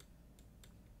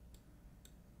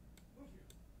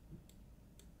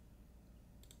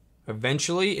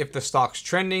 Eventually, if the stock's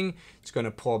trending, it's going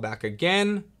to pull back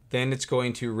again. Then it's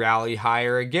going to rally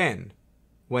higher again.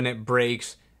 When it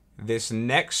breaks this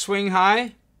next swing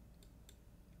high,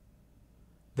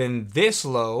 then this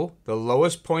low, the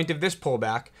lowest point of this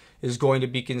pullback, is going to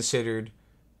be considered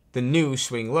the new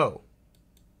swing low.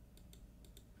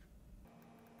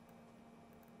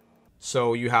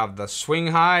 So you have the swing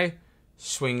high,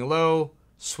 swing low,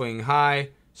 swing high,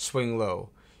 swing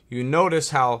low. You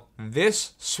notice how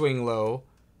this swing low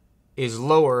is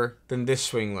lower than this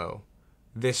swing low.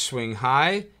 This swing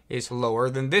high is lower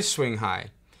than this swing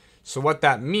high. So what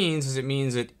that means is it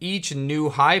means that each new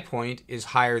high point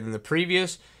is higher than the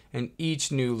previous, and each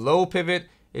new low pivot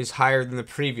is higher than the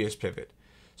previous pivot.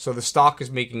 So the stock is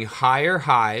making higher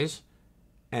highs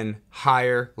and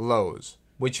higher lows,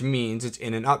 which means it's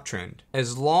in an uptrend.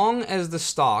 As long as the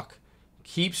stock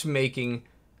keeps making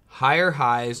higher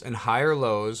highs and higher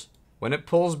lows, when it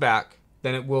pulls back,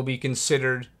 then it will be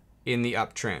considered in the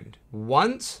uptrend.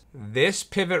 Once this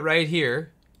pivot right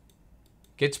here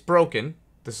gets broken,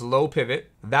 this low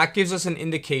pivot, that gives us an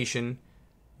indication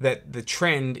that the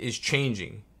trend is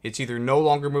changing. It's either no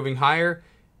longer moving higher,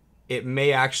 it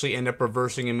may actually end up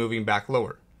reversing and moving back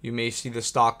lower. You may see the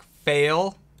stock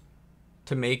fail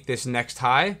to make this next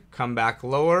high, come back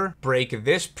lower, break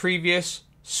this previous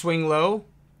swing low.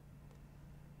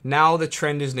 Now the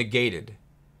trend is negated.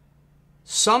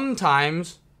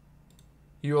 Sometimes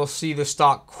you will see the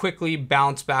stock quickly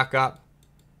bounce back up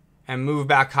and move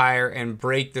back higher and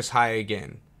break this high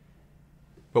again.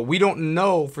 But we don't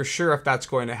know for sure if that's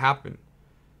going to happen.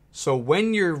 So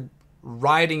when you're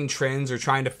riding trends or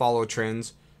trying to follow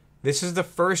trends, this is the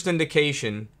first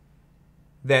indication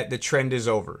that the trend is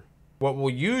over. What will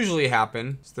usually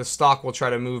happen is the stock will try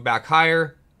to move back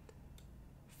higher,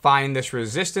 find this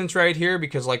resistance right here,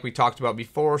 because like we talked about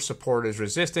before, support is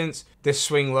resistance. This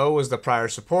swing low is the prior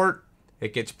support.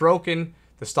 It gets broken.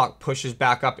 The stock pushes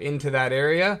back up into that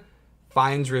area,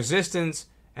 finds resistance,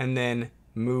 and then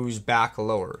moves back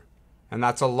lower. And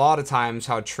that's a lot of times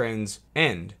how trends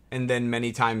end. And then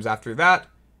many times after that,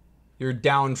 your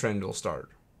downtrend will start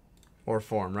or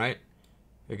form, right?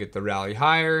 You get the rally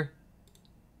higher,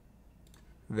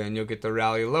 then you'll get the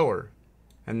rally lower.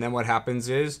 And then what happens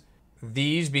is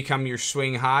these become your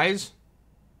swing highs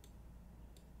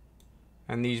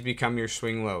and these become your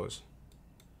swing lows.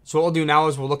 So what we'll do now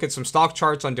is we'll look at some stock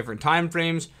charts on different time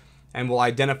frames and we'll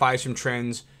identify some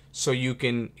trends so you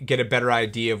can get a better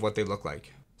idea of what they look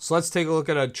like. So let's take a look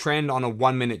at a trend on a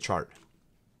 1 minute chart.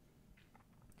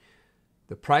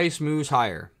 The price moves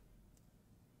higher.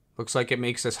 Looks like it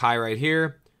makes this high right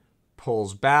here,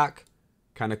 pulls back,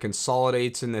 kind of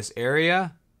consolidates in this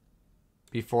area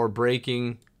before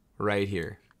breaking right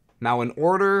here. Now, in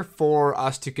order for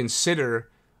us to consider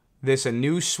this a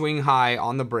new swing high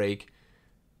on the break,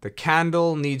 the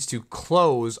candle needs to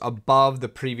close above the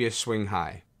previous swing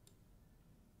high.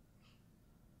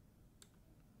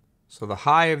 So the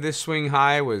high of this swing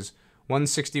high was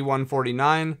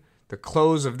 161.49. The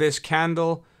close of this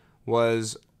candle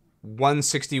was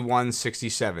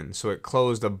 161.67. So it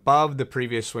closed above the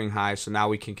previous swing high. So now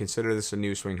we can consider this a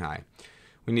new swing high.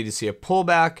 We need to see a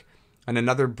pullback and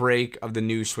another break of the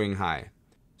new swing high.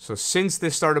 So since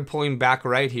this started pulling back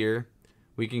right here,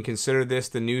 we can consider this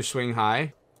the new swing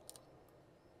high.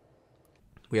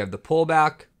 We have the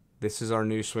pullback. This is our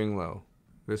new swing low.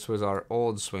 This was our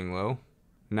old swing low.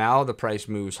 Now the price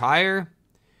moves higher,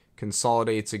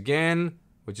 consolidates again,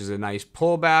 which is a nice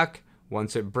pullback.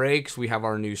 Once it breaks, we have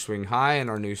our new swing high and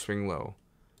our new swing low.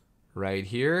 Right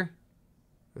here,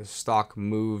 the stock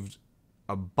moved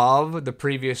above the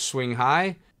previous swing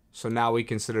high. So now we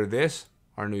consider this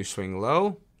our new swing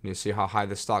low. You see how high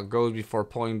the stock goes before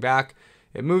pulling back.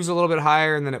 It moves a little bit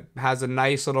higher, and then it has a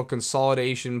nice little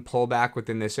consolidation pullback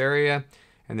within this area,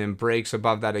 and then breaks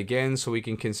above that again. So we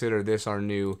can consider this our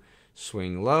new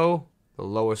swing low, the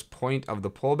lowest point of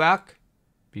the pullback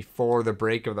before the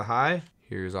break of the high.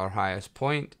 Here's our highest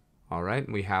point. All right,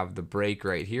 we have the break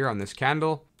right here on this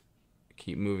candle.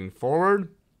 Keep moving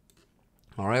forward.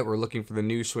 All right, we're looking for the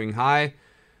new swing high.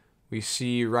 We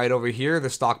see right over here, the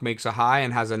stock makes a high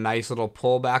and has a nice little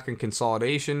pullback and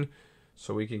consolidation.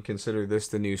 So we can consider this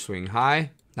the new swing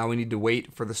high. Now we need to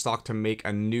wait for the stock to make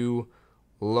a new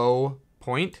low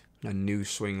point, a new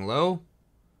swing low.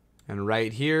 And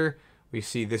right here, we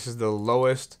see this is the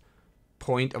lowest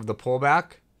point of the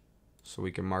pullback. So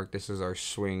we can mark this as our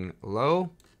swing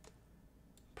low.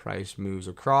 Price moves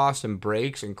across and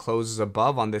breaks and closes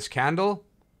above on this candle.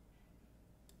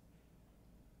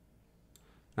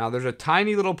 Now there's a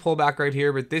tiny little pullback right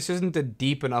here, but this isn't a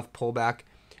deep enough pullback.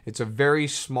 It's a very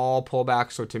small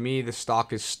pullback. So to me, the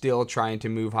stock is still trying to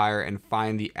move higher and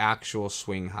find the actual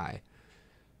swing high.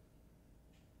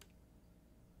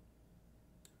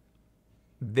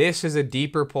 This is a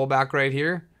deeper pullback right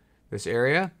here, this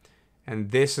area.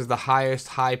 And this is the highest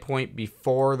high point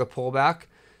before the pullback.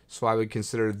 So I would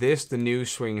consider this the new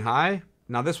swing high.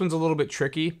 Now this one's a little bit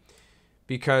tricky,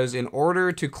 because in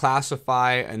order to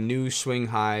classify a new swing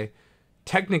high,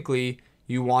 technically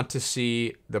you want to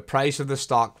see the price of the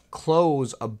stock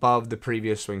close above the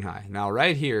previous swing high. Now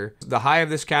right here, the high of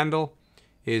this candle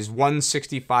is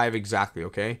 165 exactly,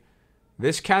 okay?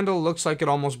 This candle looks like it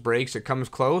almost breaks, it comes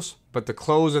close, but the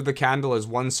close of the candle is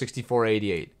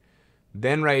 164.88.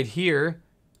 Then right here,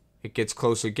 it gets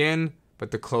close again,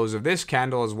 but the close of this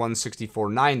candle is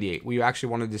 164.98. We actually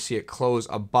wanted to see it close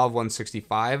above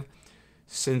 165.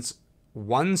 Since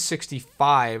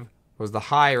 165 was the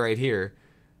high right here,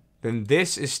 then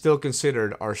this is still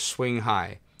considered our swing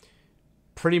high.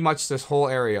 Pretty much this whole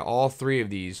area, all three of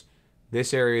these,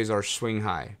 this area is our swing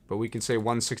high. But we can say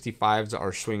 165 is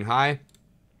our swing high.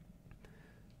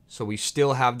 So we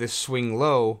still have this swing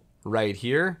low right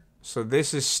here. So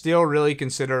this is still really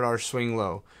considered our swing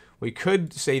low. We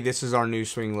could say this is our new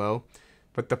swing low,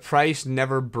 but the price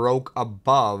never broke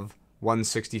above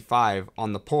 165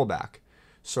 on the pullback.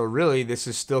 So really, this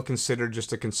is still considered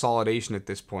just a consolidation at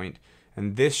this point,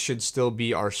 and this should still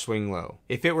be our swing low.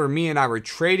 If it were me and I were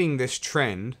trading this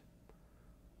trend,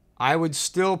 I would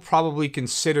still probably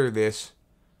consider this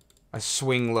a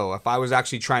swing low if I was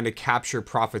actually trying to capture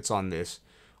profits on this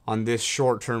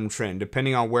short-term trend.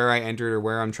 Depending on where I entered or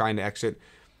where I'm trying to exit,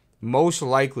 most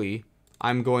likely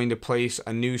I'm going to place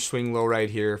a new swing low right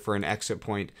here for an exit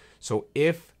point. So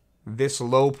if this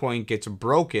low point gets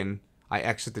broken, I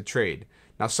exit the trade.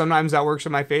 Now sometimes that works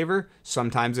in my favor,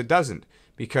 sometimes it doesn't,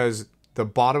 because the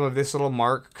bottom of this little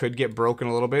mark could get broken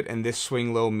a little bit and this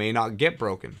swing low may not get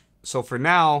broken. So for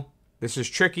now, this is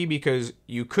tricky because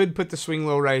you could put the swing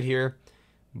low right here,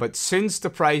 but since the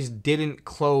price didn't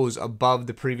close above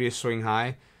the previous swing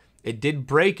high, it did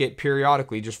break it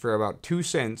periodically just for about 2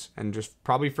 cents and just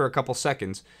probably for a couple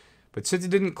seconds. But since it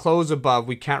didn't close above,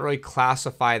 we can't really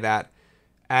classify that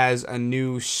as a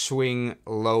new swing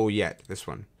low yet, this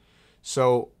one.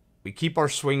 So we keep our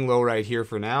swing low right here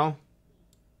for now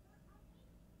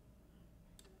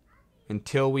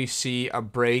until we see a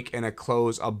break and a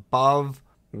close above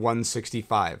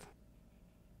 165.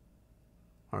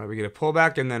 All right, we get a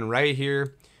pullback, and then right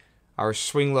here, our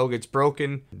swing low gets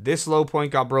broken. This low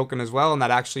point got broken as well, and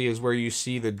that actually is where you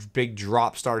see the big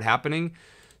drop start happening.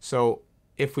 So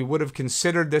if we would have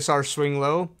considered this our swing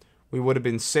low, we would have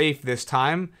been safe this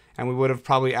time, and we would have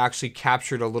probably actually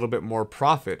captured a little bit more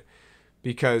profit.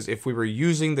 Because if we were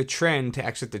using the trend to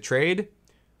exit the trade,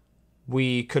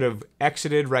 we could have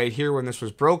exited right here when this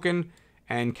was broken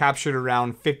and captured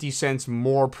around 50 cents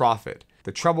more profit.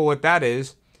 The trouble with that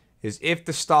is if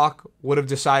the stock would have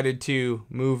decided to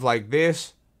move like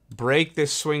this, break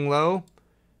this swing low,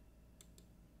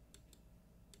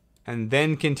 and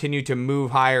then continue to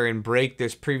move higher and break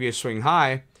this previous swing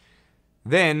high,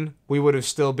 then we would have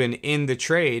still been in the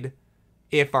trade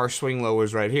if our swing low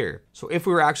was right here. So if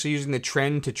we were actually using the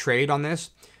trend to trade on this,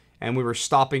 and we were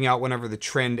stopping out whenever the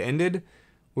trend ended,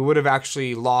 we would have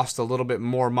actually lost a little bit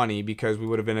more money because we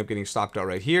would have ended up getting stopped out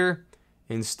right here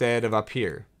instead of up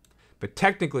here. But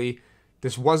technically,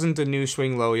 this wasn't a new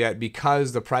swing low yet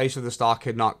because the price of the stock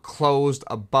had not closed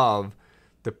above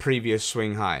the previous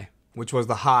swing high, which was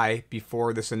the high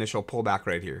before this initial pullback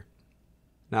right here.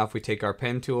 Now if we take our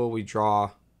pen tool, we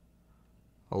draw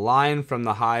a line from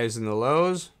the highs and the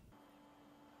lows.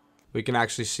 We can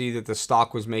actually see that the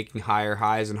stock was making higher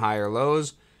highs and higher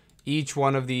lows. Each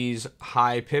one of these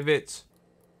high pivots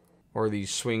or these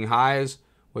swing highs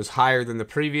was higher than the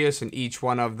previous, and each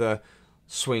one of the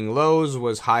swing lows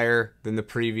was higher than the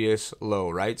previous low,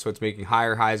 right? So it's making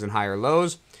higher highs and higher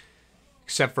lows,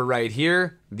 except for right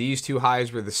here, these two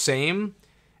highs were the same.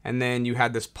 And then you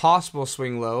had this possible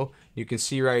swing low. You can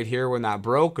see right here when that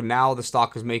broke, now the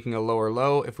stock is making a lower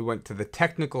low. If we went to the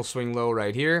technical swing low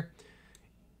right here,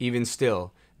 even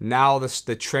still, now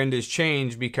the trend has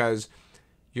changed because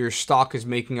your stock is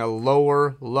making a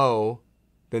lower low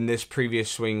than this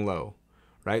previous swing low,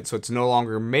 right? So it's no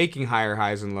longer making higher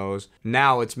highs and lows.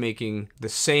 Now it's making the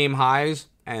same highs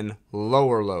and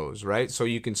lower lows, right? So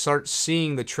you can start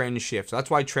seeing the trend shift. So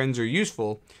that's why trends are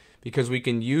useful, because we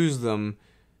can use them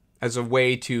as a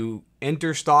way to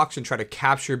enter stocks and try to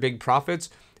capture big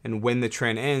profits. And when the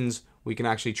trend ends, we can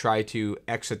actually try to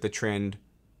exit the trend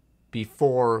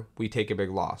before we take a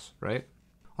big loss, right?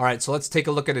 All right, so let's take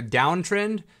a look at a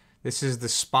downtrend. This is the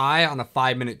SPY on a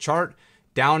 5-minute chart.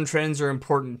 Downtrends are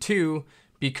important too,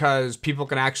 because people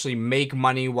can actually make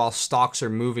money while stocks are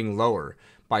moving lower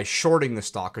by shorting the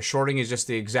stock. A shorting is just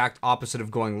the exact opposite of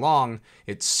going long.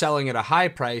 It's selling at a high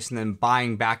price and then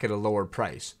buying back at a lower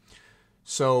price.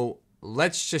 So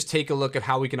let's just take a look at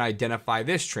how we can identify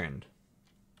this trend.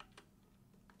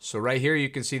 So right here, you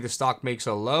can see the stock makes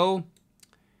a low.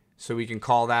 So we can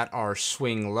call that our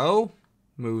swing low.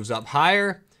 Moves up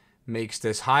higher, makes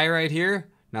this high right here.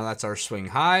 Now that's our swing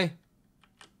high.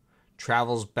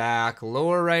 Travels back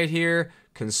lower right here,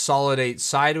 consolidates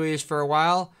sideways for a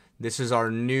while. This is our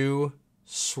new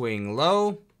swing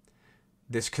low.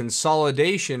 This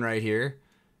consolidation right here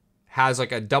has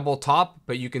like a double top,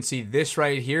 but you can see this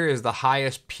right here is the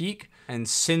highest peak. And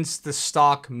since the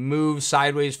stock moved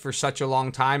sideways for such a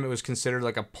long time, it was considered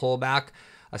like a pullback,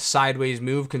 a sideways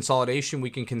move, consolidation. We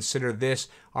can consider this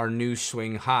our new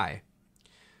swing high.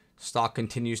 Stock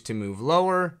continues to move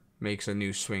lower, makes a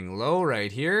new swing low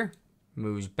right here,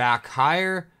 moves back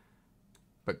higher,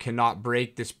 but cannot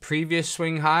break this previous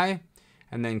swing high,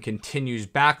 and then continues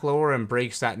back lower and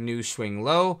breaks that new swing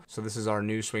low. So this is our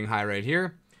new swing high right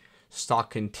here. Stock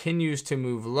continues to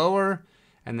move lower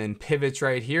and then pivots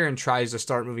right here and tries to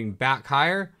start moving back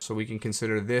higher. So we can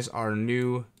consider this our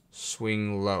new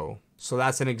swing low. So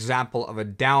that's an example of a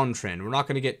downtrend. We're not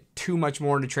going to get too much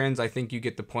more into trends. I think you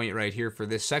get the point right here for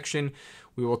this section.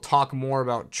 We will talk more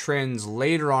about trends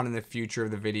later on in the future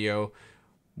of the video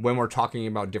when we're talking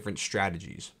about different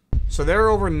strategies. So there are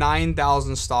over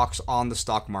 9,000 stocks on the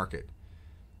stock market.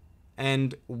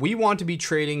 And we want to be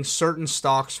trading certain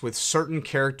stocks with certain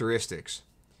characteristics.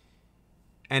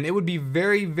 And it would be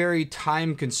very, very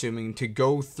time consuming to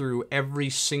go through every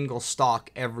single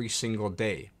stock every single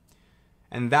day.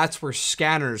 And that's where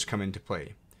scanners come into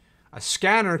play. A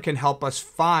scanner can help us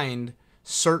find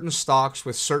certain stocks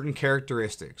with certain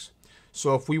characteristics.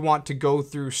 So if we want to go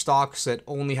through stocks that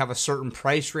only have a certain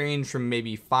price range from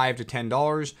maybe $5 to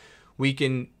 $10, we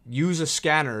can use a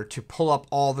scanner to pull up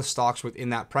all the stocks within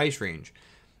that price range.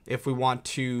 If we want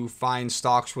to find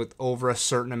stocks with over a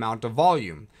certain amount of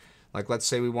volume, like let's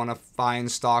say we want to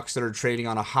find stocks that are trading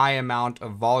on a high amount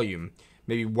of volume,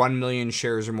 maybe 1 million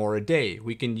shares or more a day,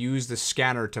 we can use the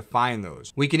scanner to find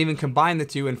those. We can even combine the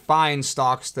two and find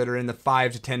stocks that are in the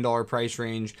 $5 to $10 price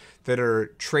range that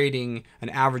are trading an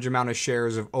average amount of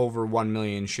shares of over 1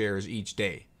 million shares each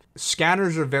day.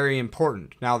 Scanners are very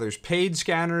important. Now there's paid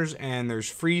scanners and there's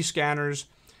free scanners.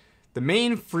 The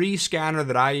main free scanner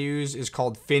that I use is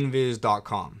called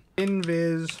finviz.com.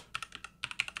 Finviz.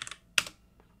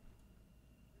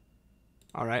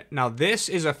 All right, now this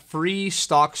is a free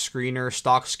stock screener,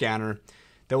 stock scanner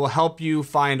that will help you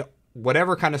find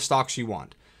whatever kind of stocks you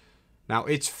want. Now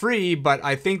it's free, but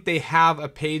I think they have a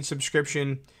paid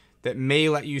subscription that may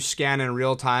let you scan in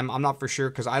real time. I'm not for sure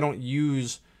because I don't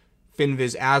use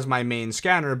Finviz as my main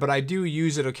scanner, but I do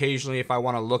use it occasionally if I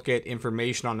want to look at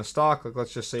information on a stock. Like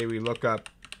let's just say we look up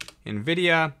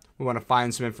NVIDIA. We want to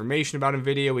find some information about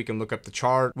NVIDIA. We can look up the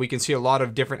chart. We can see a lot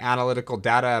of different analytical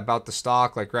data about the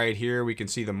stock. Like right here, we can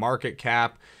see the market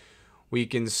cap. We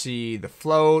can see the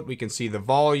float. We can see the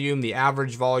volume, the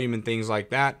average volume, and things like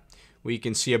that. We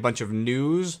can see a bunch of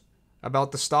news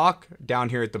about the stock down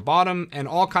here at the bottom and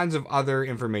all kinds of other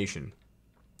information.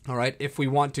 All right, if we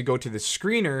want to go to the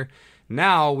screener,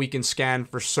 now we can scan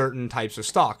for certain types of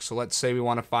stocks. So let's say we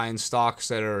want to find stocks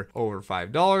that are over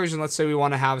 $5, and let's say we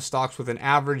want to have stocks with an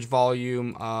average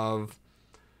volume of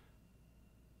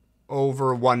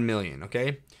over 1 million,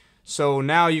 okay? So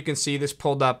now you can see this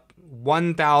pulled up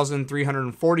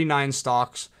 1,349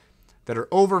 stocks that are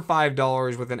over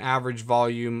 $5 with an average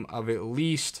volume of at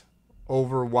least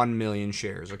over 1 million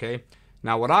shares, okay?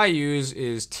 Now what I use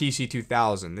is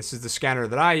TC2000. This is the scanner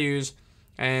that I use,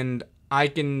 and I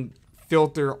can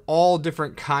filter all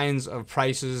different kinds of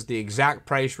prices, the exact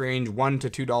price range, $1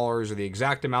 to $2, or the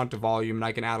exact amount of volume, and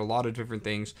I can add a lot of different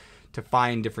things to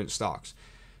find different stocks.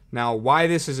 Now, why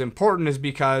this is important is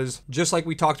because, just like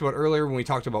we talked about earlier when we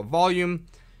talked about volume,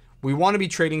 we want to be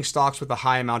trading stocks with a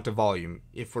high amount of volume.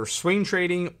 If we're swing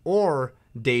trading or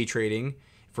day trading,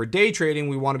 for day trading,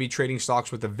 we want to be trading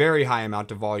stocks with a very high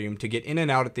amount of volume to get in and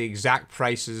out at the exact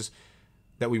prices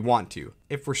that we want to.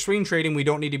 If we're swing trading, we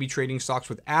don't need to be trading stocks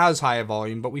with as high a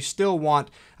volume, but we still want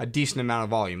a decent amount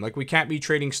of volume. Like, we can't be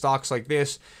trading stocks like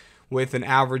this with an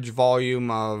average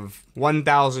volume of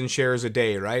 1,000 shares a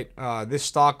day, right? This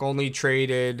stock only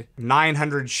traded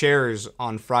 900 shares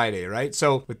on Friday, right?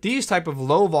 So with these type of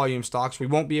low volume stocks, we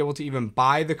won't be able to even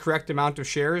buy the correct amount of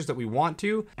shares that we want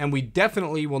to, and we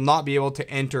definitely will not be able to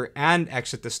enter and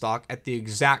exit the stock at the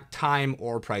exact time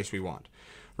or price we want,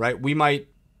 right? We might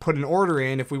put an order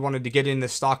in if we wanted to get in the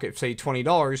stock at, say,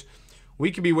 $20. We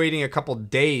could be waiting a couple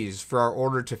days for our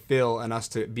order to fill and us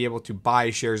to be able to buy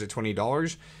shares at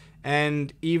 $20.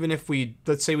 And even if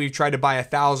let's say we've tried to buy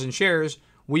 1,000 shares,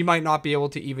 we might not be able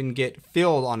to even get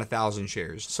filled on 1,000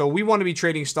 shares. So we want to be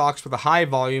trading stocks with a high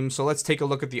volume. So let's take a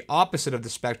look at the opposite of the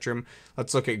spectrum.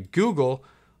 Let's look at Google.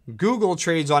 Google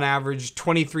trades on average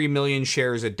 23 million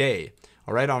shares a day.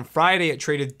 All right, on Friday, it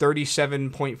traded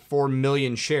 37.4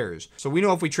 million shares. So we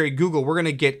know if we trade Google, we're going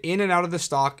to get in and out of the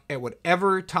stock at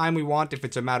whatever time we want. If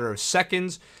it's a matter of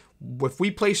seconds, if we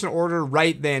place an order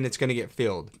right then, it's going to get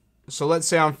filled. So let's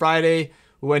say on Friday,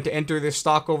 we went to enter this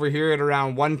stock over here at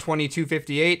around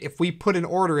 122.58. If we put an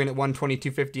order in at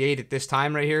 122.58 at this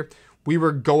time right here, we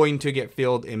were going to get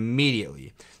filled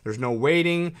immediately. There's no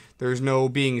waiting. There's no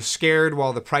being scared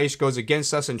while the price goes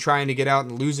against us and trying to get out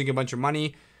and losing a bunch of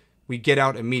money. We get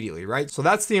out immediately, right? So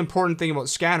that's the important thing about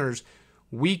scanners.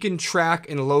 We can track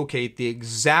and locate the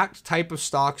exact type of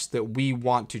stocks that we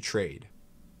want to trade.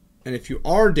 And if you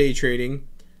are day trading,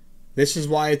 this is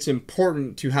why it's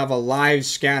important to have a live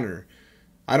scanner.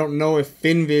 I don't know if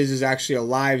FinViz is actually a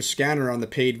live scanner on the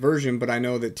paid version, but I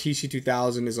know that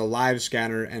TC2000 is a live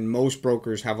scanner and most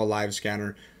brokers have a live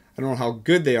scanner. I don't know how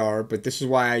good they are, but this is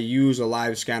why I use a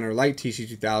live scanner like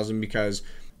TC2000, because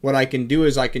what I can do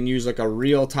is I can use like a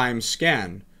real-time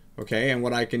scan, okay? And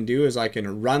what I can do is I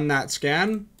can run that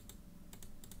scan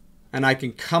and I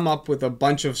can come up with a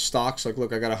bunch of stocks. Like,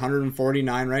 look, I got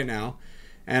 149 right now.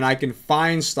 And I can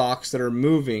find stocks that are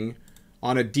moving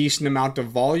on a decent amount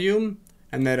of volume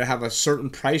and that have a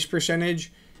certain price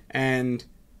percentage, and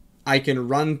I can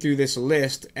run through this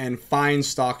list and find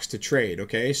stocks to trade,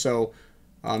 okay? So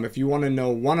if you want to know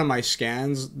one of my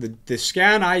scans, the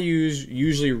scan I use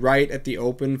usually right at the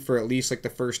open for at least like the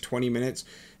first 20 minutes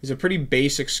is a pretty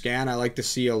basic scan. I like to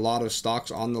see a lot of stocks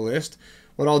on the list.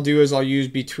 What I'll do is I'll use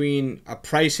between a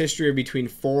price history of between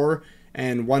 $4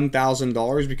 and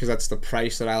 $1,000 because that's the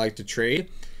price that I like to trade,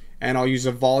 and I'll use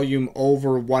a volume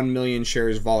over 1 million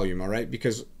shares volume, all right?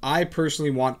 Because I personally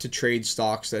want to trade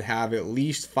stocks that have at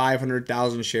least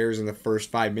 500,000 shares in the first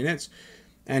 5 minutes,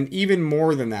 and even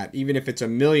more than that, even if it's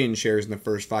 1 million shares in the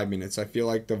first 5 minutes. I feel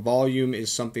like the volume is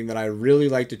something that I really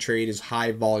like to trade, is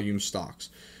high volume stocks,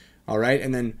 all right?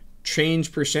 And then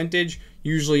change percentage,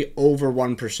 usually over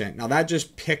 1%. Now that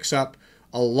just picks up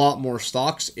a lot more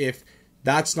stocks. If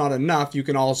that's not enough, you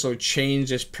can also change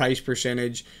this price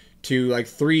percentage to like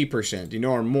 3%,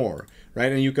 or more,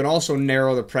 right? And you can also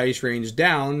narrow the price range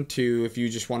down to, if you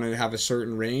just wanted to have a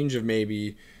certain range of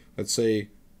maybe, let's say,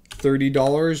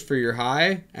 $30 for your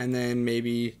high and then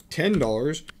maybe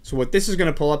 $10. So what this is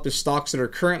going to pull up is stocks that are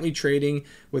currently trading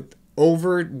with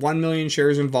over 1 million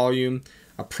shares in volume,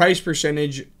 a price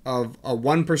percentage of a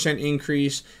 1%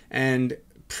 increase, and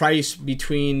price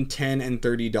between $10 and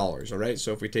 $30, all right?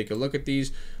 So if we take a look at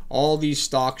these, all these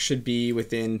stocks should be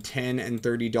within $10 and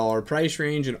 $30 price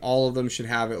range, and all of them should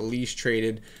have at least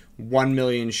traded 1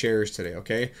 million shares today,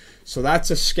 okay? So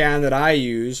that's a scan that I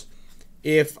use.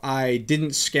 If I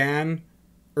didn't scan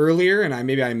earlier and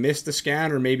maybe I missed the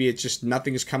scan, or maybe it's just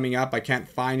nothing's coming up, I can't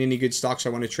find any good stocks I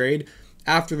want to trade,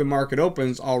 after the market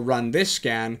opens, I'll run this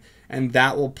scan, and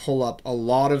that will pull up a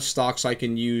lot of stocks I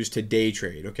can use to day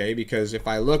trade, okay? Because if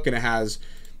I look and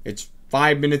it's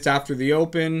 5 minutes after the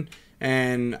open,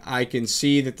 and I can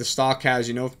see that the stock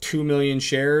has, 2 million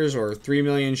shares or 3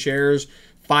 million shares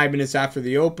 5 minutes after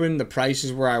the open, the price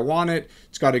is where I want it,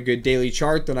 it's got a good daily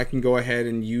chart, then I can go ahead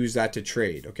and use that to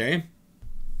trade, okay?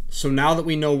 So now that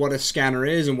we know what a scanner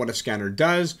is and what a scanner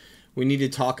does, we need to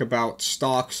talk about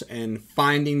stocks and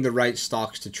finding the right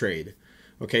stocks to trade.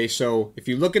 Okay, so if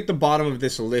you look at the bottom of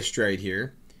this list right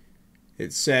here,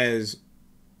 it says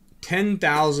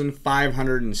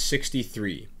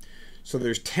 10,563. So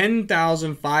there's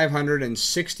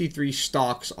 10,563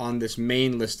 stocks on this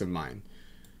main list of mine.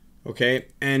 Okay,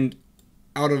 and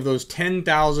out of those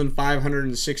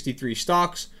 10,563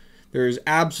 stocks, there's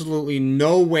absolutely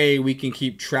no way we can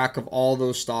keep track of all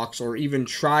those stocks or even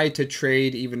try to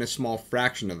trade even a small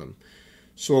fraction of them.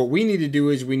 So what we need to do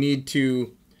is we need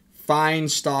to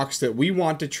find stocks that we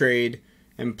want to trade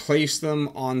and place them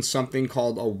on something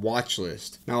called a watch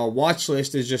list. Now, a watch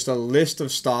list is just a list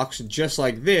of stocks just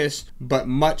like this, but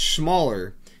much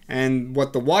smaller. And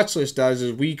what the watch list does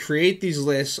is we create these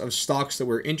lists of stocks that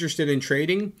we're interested in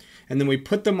trading, and then we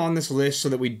put them on this list so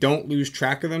that we don't lose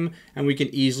track of them and we can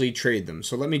easily trade them.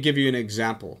 So let me give you an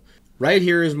example. Right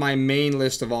here is my main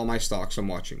list of all my stocks I'm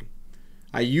watching.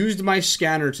 I used my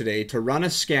scanner today to run a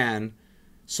scan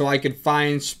so I could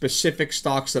find specific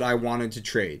stocks that I wanted to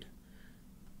trade.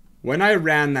 When I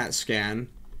ran that scan,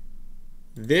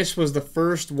 this was the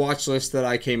first watch list that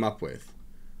I came up with.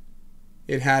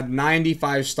 It had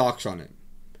 95 stocks on it.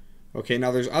 Okay,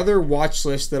 now there's other watch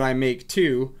lists that I make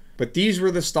too, but these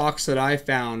were the stocks that I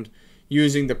found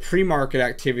using the pre-market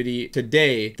activity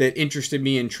today that interested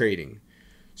me in trading.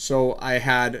 So I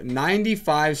had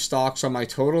 95 stocks on my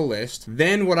total list.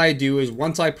 Then what I do is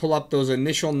once I pull up those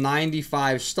initial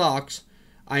 95 stocks,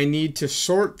 I need to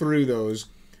sort through those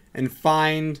and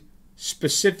find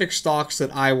specific stocks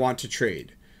that I want to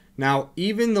trade. Now,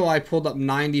 even though I pulled up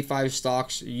 95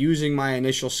 stocks using my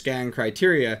initial scan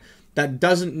criteria, that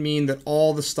doesn't mean that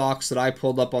all the stocks that I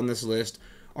pulled up on this list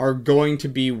are going to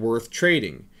be worth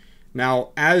trading. Now,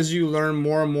 as you learn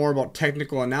more and more about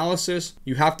technical analysis,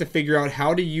 you have to figure out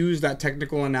how to use that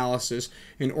technical analysis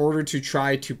in order to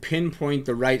try to pinpoint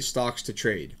the right stocks to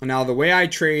trade. Now, the way I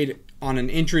trade on an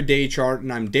intraday chart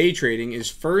and I'm day trading is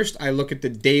first I look at the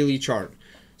daily chart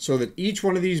so that each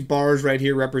one of these bars right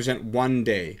here represent one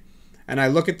day. And I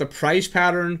look at the price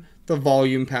pattern, the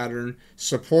volume pattern,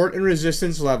 support and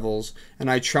resistance levels,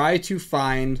 and I try to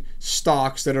find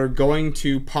stocks that are going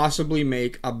to possibly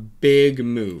make a big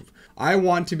move. I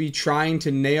want to be trying to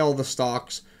nail the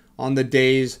stocks on the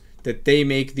days that they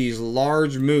make these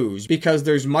large moves because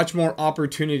there's much more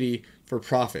opportunity for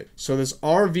profit. So this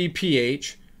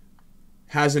RVPH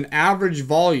has an average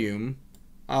volume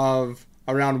of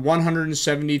around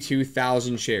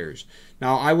 172,000 shares.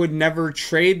 Now, I would never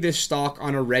trade this stock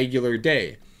on a regular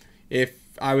day. If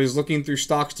I was looking through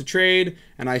stocks to trade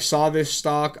and I saw this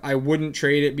stock, I wouldn't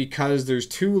trade it because there's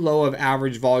too low of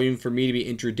average volume for me to be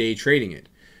intraday trading it.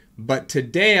 But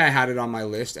today I had it on my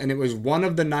list and it was one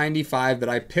of the 95 that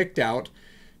I picked out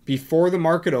before the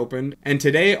market opened. And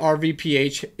today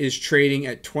RVPH is trading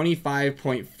at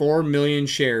 25.4 million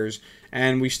shares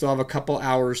and we still have a couple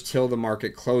hours till the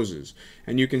market closes.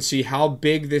 And you can see how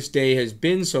big this day has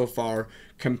been so far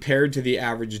compared to the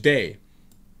average day.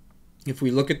 If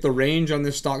we look at the range on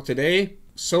this stock today,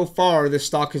 so far this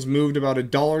stock has moved about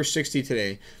 $1.60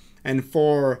 today. And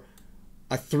for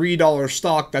a $3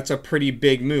 stock, that's a pretty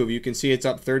big move. You can see it's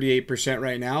up 38%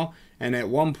 right now. And at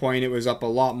one point it was up a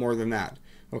lot more than that.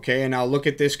 Okay, and now look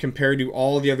at this compared to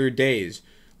all the other days.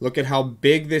 Look at how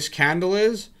big this candle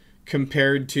is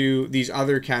compared to these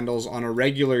other candles on a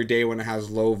regular day when it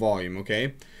has low volume,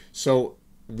 okay? So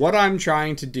what I'm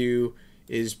trying to do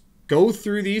is go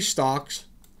through these stocks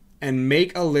and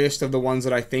make a list of the ones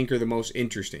that I think are the most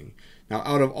interesting. Now,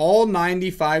 out of all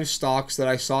 95 stocks that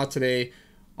I saw today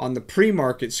on the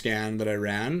pre-market scan that I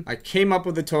ran, I came up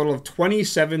with a total of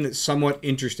 27 that somewhat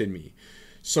interested me.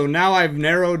 So now I've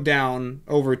narrowed down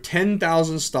over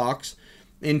 10,000 stocks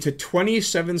into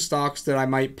 27 stocks that I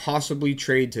might possibly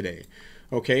trade today.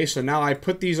 Okay, so now I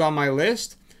put these on my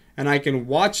list and I can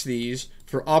watch these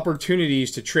for opportunities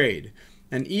to trade.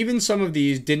 And even some of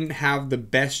these didn't have the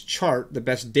best chart, the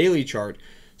best daily chart,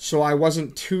 so I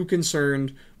wasn't too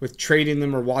concerned with trading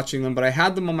them or watching them, but I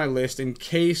had them on my list in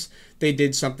case they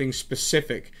did something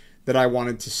specific that I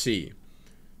wanted to see.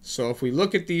 So if we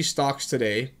look at these stocks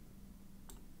today,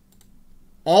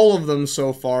 all of them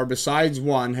so far, besides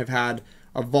one, have had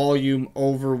a volume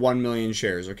over 1 million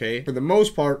shares, okay? For the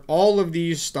most part, all of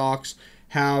these stocks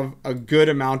have a good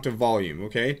amount of volume,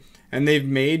 okay? And they've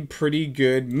made pretty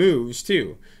good moves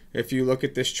too. If you look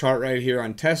at this chart right here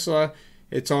on Tesla,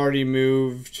 it's already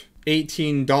moved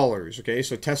 $18, okay?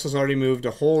 So Tesla's already moved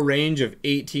a whole range of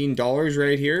 $18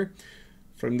 right here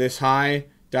from this high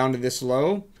down to this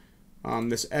low.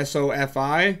 This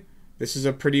SOFI, this is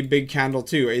a pretty big candle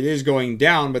too. It is going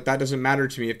down, but that doesn't matter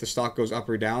to me if the stock goes up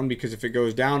or down, because if it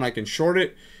goes down, I can short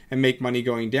it and make money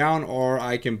going down, or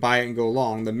I can buy it and go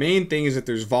long. The main thing is that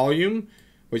there's volume,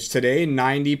 which today,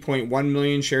 90.1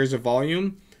 million shares of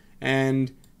volume,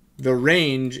 and the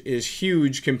range is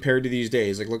huge compared to these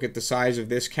days. Like look at the size of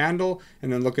this candle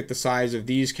and then look at the size of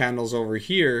these candles over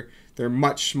here. They're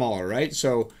much smaller, right?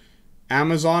 So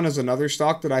Amazon is another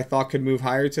stock that I thought could move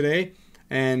higher today,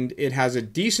 and it has a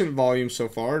decent volume so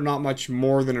far, not much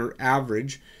more than an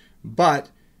average, but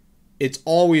it's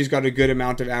always got a good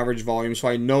amount of average volume, so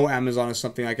I know Amazon is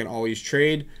something I can always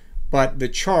trade, but the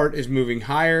chart is moving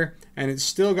higher and it's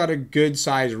still got a good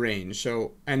size range.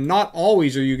 So, and not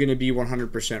always are you going to be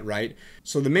 100% right.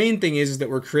 So the main thing is that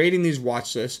we're creating these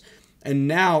watch lists, and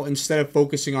now instead of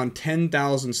focusing on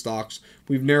 10,000 stocks,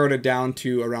 we've narrowed it down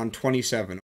to around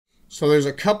 27. So there's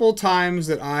a couple times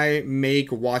that I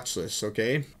make watch lists,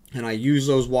 okay? And I use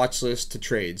those watch lists to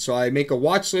trade. So I make a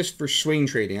watch list for swing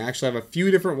trading. I actually have a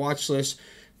few different watch lists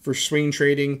for swing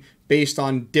trading based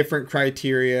on different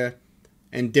criteria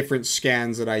and different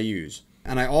scans that I use.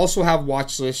 And I also have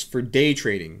watch lists for day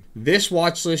trading. This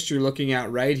watch list you're looking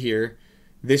at right here,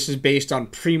 this is based on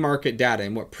pre-market data.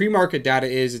 And what pre-market data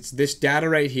is, it's this data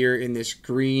right here in this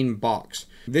green box.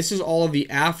 This is all of the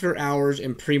after hours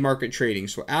and pre-market trading.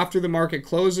 So after the market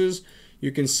closes,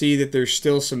 you can see that there's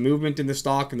still some movement in the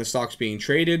stock and the stock's being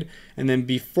traded. And then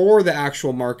before the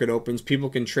actual market opens, people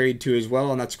can trade too as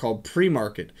well, and that's called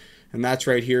pre-market. And that's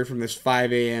right here from this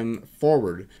 5 a.m.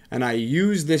 forward. And I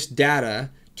use this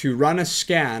data to run a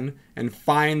scan and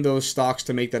find those stocks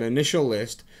to make that initial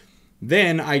list.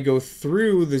 Then I go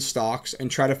through the stocks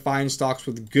and try to find stocks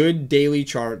with good daily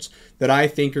charts that I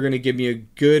think are going to give me a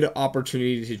good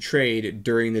opportunity to trade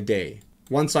during the day.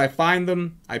 Once I find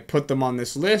them, I put them on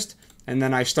this list, and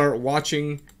then I start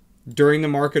watching during the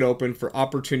market open for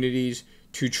opportunities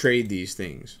to trade these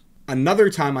things.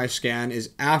 Another time I scan is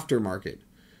aftermarket.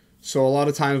 So a lot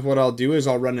of times what I'll do is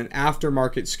I'll run an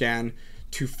aftermarket scan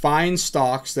to find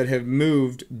stocks that have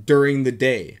moved during the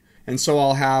day. And so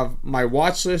I'll have my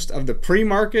watch list of the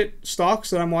pre-market stocks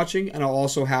that I'm watching, and I'll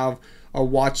also have a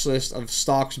watch list of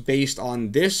stocks based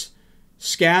on this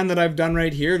scan that I've done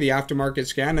right here, the aftermarket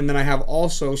scan. And then I have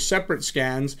also separate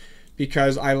scans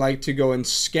because I like to go and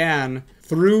scan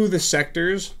through the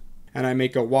sectors, and I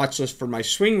make a watch list for my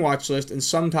swing watch list, and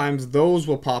sometimes those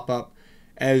will pop up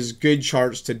as good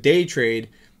charts to day trade,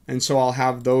 and so I'll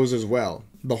have those as well.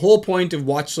 The whole point of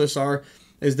watch lists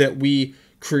is that we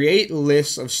create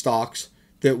lists of stocks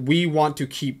that we want to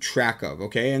keep track of,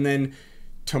 okay? And then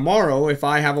tomorrow, if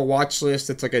I have a watch list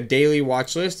that's like a daily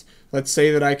watch list, let's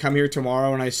say that I come here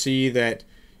tomorrow and I see that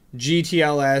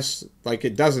GTLS, like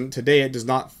it does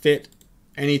not fit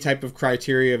any type of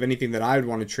criteria of anything that I would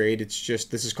want to trade. It's just,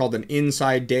 this is called an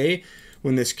inside day,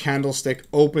 when this candlestick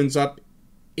opens up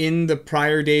in the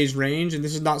prior day's range, and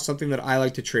this is not something that I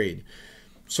like to trade.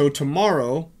 So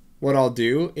tomorrow, what I'll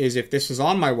do is, if this is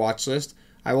on my watch list,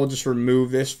 I will just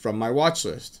remove this from my watch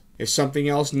list. If something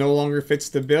else no longer fits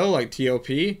the bill, like TOP,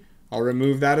 I'll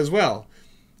remove that as well.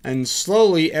 And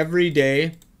slowly, every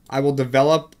day, I will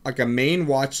develop like a main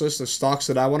watch list of stocks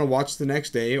that I want to watch the next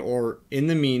day, or in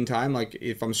the meantime, like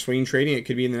if I'm swing trading, it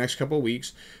could be in the next couple of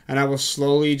weeks, and I will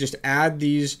slowly just add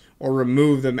these or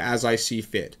remove them as I see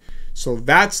fit. So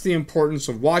that's the importance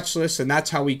of watch lists, and that's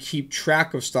how we keep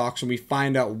track of stocks and we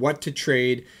find out what to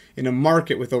trade in a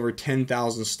market with over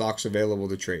 10,000 stocks available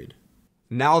to trade.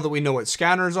 Now that we know what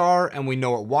scanners are and we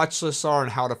know what watch lists are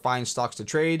and how to find stocks to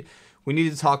trade, we need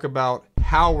to talk about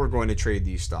how we're going to trade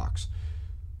these stocks.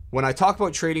 When I talk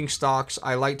about trading stocks,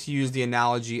 I like to use the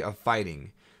analogy of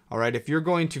fighting. All right, if you're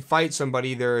going to fight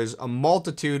somebody, there is a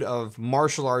multitude of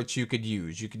martial arts you could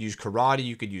use. You could use karate,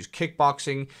 you could use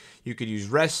kickboxing, you could use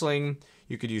wrestling,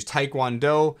 you could use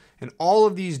taekwondo, and all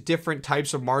of these different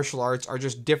types of martial arts are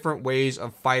just different ways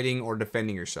of fighting or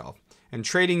defending yourself. And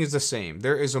trading is the same.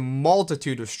 There is a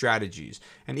multitude of strategies,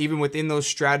 and even within those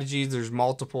strategies, there's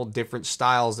multiple different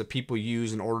styles that people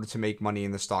use in order to make money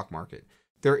in the stock market.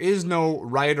 There is no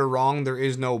right or wrong, there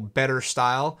is no better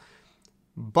style,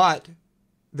 but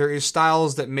there is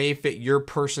styles that may fit your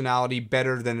personality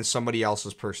better than somebody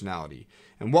else's personality.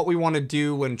 And what we want to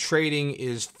do when trading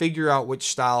is figure out which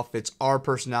style fits our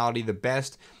personality the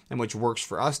best and which works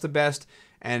for us the best,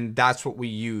 and that's what we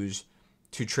use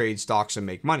to trade stocks and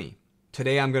make money.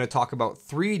 Today I'm going to talk about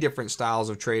 3 different styles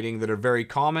of trading that are very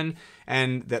common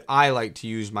and that I like to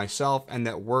use myself and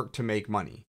that work to make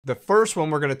money. The first one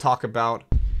we're going to talk about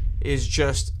is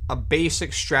just a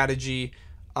basic strategy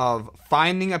of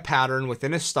finding a pattern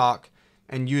within a stock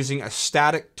and using a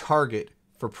static target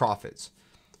for profits.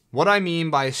 What I mean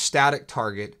by a static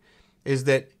target is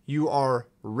that you are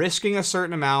risking a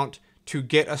certain amount to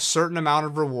get a certain amount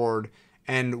of reward,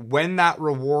 and when that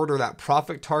reward or that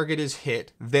profit target is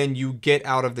hit, then you get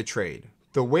out of the trade.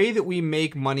 The way that we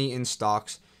make money in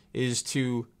stocks is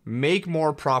to make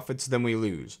more profits than we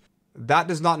lose. that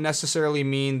does not necessarily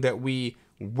mean that we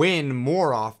win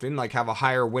more often, like have a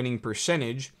higher winning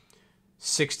percentage,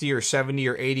 60 or 70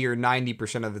 or 80 or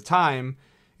 90% of the time.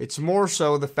 It's more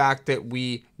so the fact that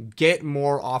we get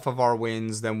more off of our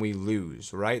wins than we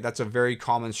lose, right? That's a very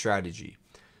common strategy.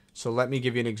 So let me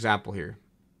give you an example here.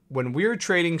 When we're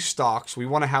trading stocks, we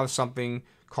want to have something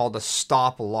called a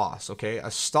stop loss, okay? A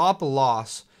stop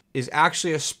loss is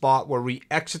actually a spot where we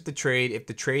exit the trade if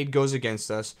the trade goes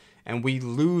against us and we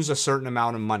lose a certain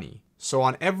amount of money. So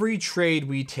on every trade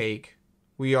we take,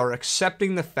 we are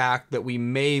accepting the fact that we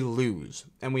may lose,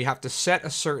 and we have to set a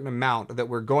certain amount that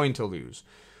we're going to lose.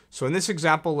 So in this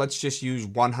example, let's just use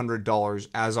 $100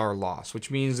 as our loss,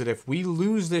 which means that if we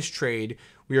lose this trade,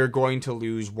 we are going to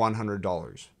lose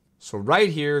 $100. So right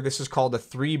here, this is called a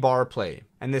 3-bar play.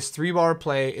 And this 3-bar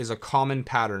play is a common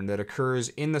pattern that occurs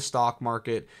in the stock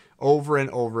market over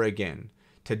and over again.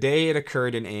 Today it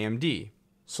occurred in AMD.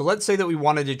 So let's say that we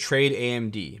wanted to trade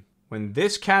AMD. When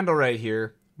this candle right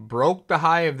here broke the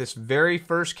high of this very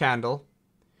first candle,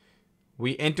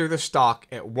 we enter the stock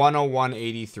at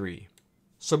 101.83.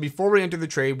 So before we enter the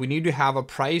trade, we need to have a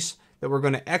price that we're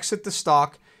going to exit the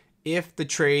stock if the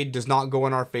trade does not go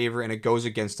in our favor and it goes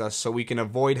against us, so we can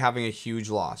avoid having a huge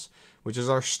loss, which is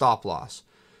our stop loss.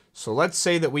 So let's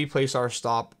say that we place our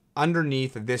stop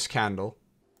underneath this candle,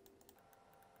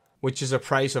 which is a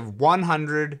price of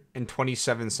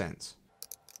 127 cents.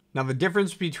 Now the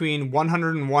difference between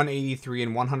 101.83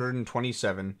 and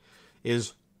 127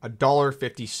 is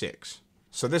 $1.56.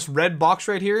 So this red box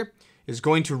right here is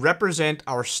going to represent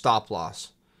our stop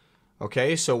loss.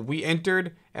 Okay, so we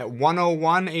entered at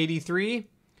 101.83,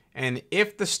 and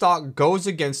if the stock goes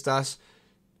against us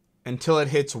until it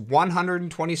hits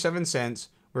 127 cents,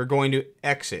 we're going to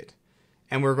exit,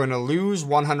 and we're going to lose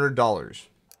 $100.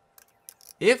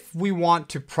 If we want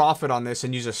to profit on this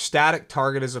and use a static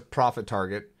target as a profit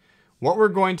target, what we're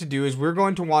going to do is we're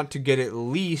going to want to get at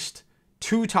least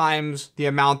 2 times the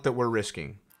amount that we're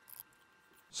risking.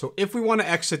 So if we want to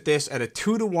exit this at a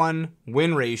 2-to-1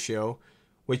 win ratio,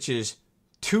 which is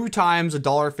 2 times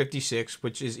 $1.56,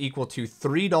 which is equal to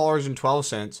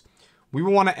 $3.12, we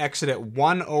will want to exit at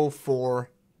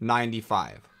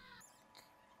 104.95.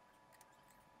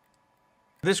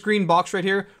 This green box right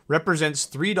here represents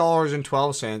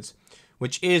 $3.12,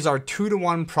 which is our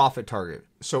 2-to-1 profit target.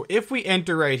 So if we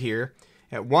enter right here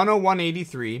at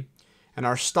 101.83 and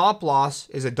our stop loss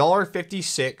is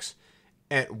 $1.56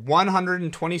 at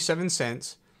 127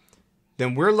 cents,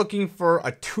 then we're looking for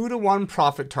a 2-to-1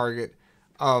 profit target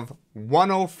of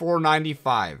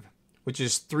 104.95, which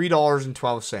is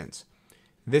 $3.12.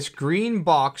 This green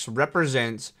box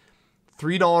represents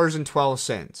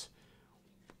 $3.12.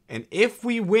 And if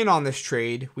we win on this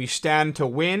trade, we stand to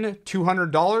win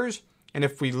 $200. And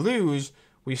if we lose,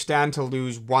 we stand to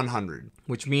lose $100,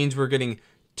 which means we're getting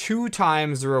 2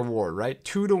 times the reward, right?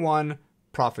 2-to-1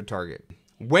 profit target.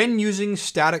 When using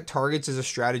static targets as a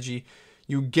strategy,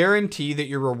 you guarantee that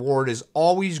your reward is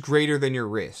always greater than your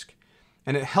risk.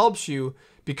 And it helps you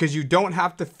because you don't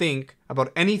have to think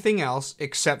about anything else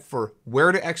except for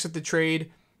where to exit the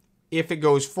trade if it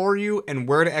goes for you and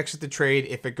where to exit the trade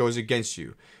if it goes against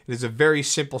you. It is a very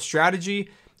simple strategy,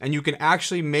 and you can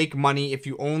actually make money if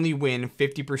you only win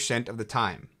 50% of the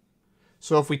time.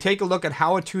 So if we take a look at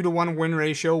how a 2-to-1 win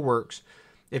ratio works,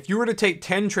 if you were to take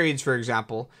 10 trades, for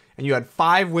example, and you had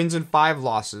 5 wins and 5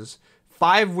 losses,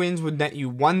 5 wins would net you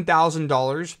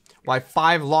 $1,000, while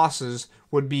 5 losses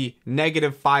would be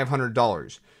negative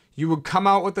 $500. You would come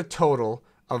out with a total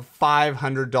of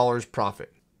 $500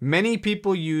 profit. Many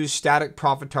people use static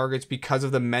profit targets because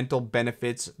of the mental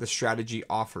benefits the strategy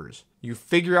offers. You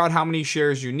figure out how many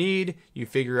shares you need, you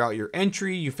figure out your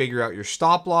entry, you figure out your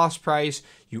stop loss price,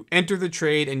 you enter the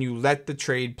trade, and you let the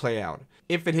trade play out.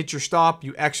 If it hits your stop,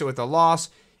 you exit with a loss.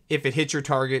 If it hits your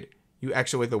target, you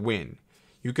exit with a win.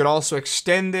 You could also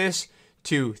extend this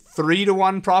to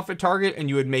 3-to-1 profit target and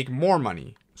you would make more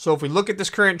money. So if we look at this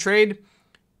current trade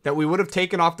that we would have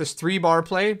taken off this 3-bar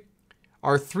play,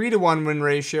 our 3-to-1 win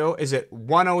ratio is at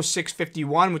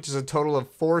 106.51, which is a total of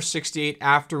 468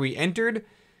 after we entered.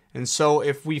 And so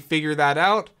if we figure that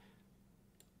out,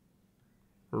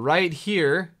 right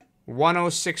here,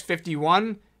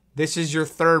 106.51, this is your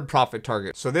 3rd profit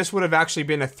target. So this would have actually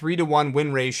been a 3-to-1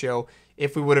 win ratio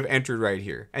if we would have entered right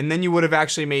here. And then you would have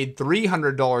actually made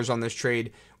 $300 on this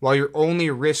trade while you're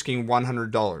only risking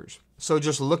 $100. So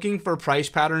just looking for price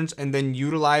patterns and then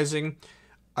utilizing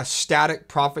a static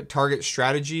profit target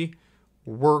strategy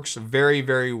works very,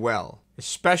 very well,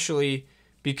 especially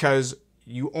because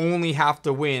you only have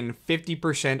to win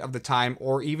 50% of the time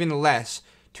or even less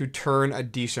to turn a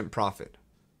decent profit.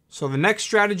 So the next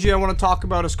strategy I want to talk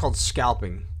about is called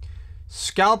scalping.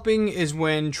 Scalping is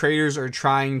when traders are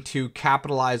trying to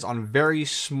capitalize on very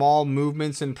small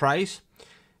movements in price,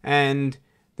 and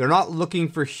they're not looking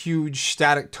for huge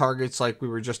static targets like we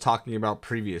were just talking about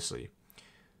previously.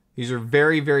 These are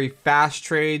very, very fast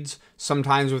trades,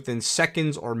 sometimes within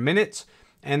seconds or minutes,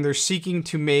 and they're seeking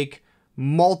to make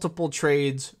multiple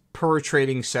trades per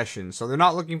trading session. So they're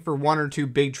not looking for one or two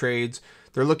big trades.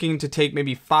 They're looking to take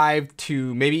maybe 5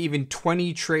 to maybe even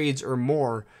 20 trades or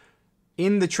more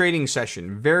in the trading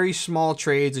session. Very small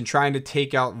trades, and trying to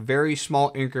take out very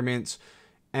small increments.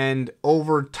 And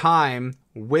over time,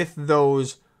 with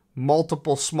those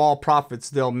multiple small profits,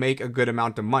 they'll make a good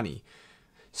amount of money.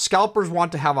 Scalpers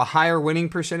want to have a higher winning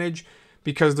percentage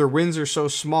because their wins are so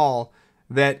small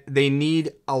that they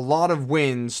need a lot of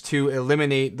wins to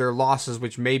eliminate their losses,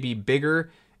 which may be bigger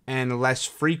and less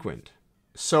frequent.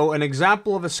 So an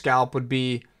example of a scalp would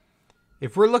be,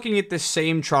 if we're looking at this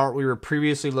same chart we were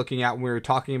previously looking at when we were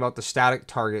talking about the static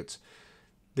targets,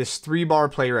 this 3-bar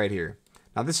play right here.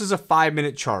 Now this is a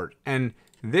 5-minute chart, and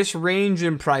this range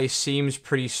in price seems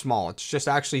pretty small. It's just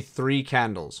actually 3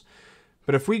 candles.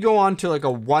 But if we go on to like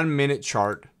a 1-minute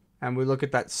chart and we look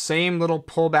at that same little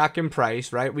pullback in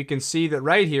price, right, we can see that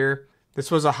right here,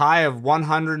 this was a high of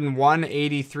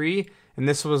 101.83 and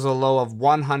this was a low of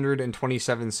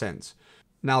 127 cents.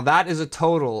 Now that is a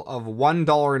total of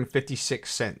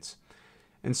 $1.56.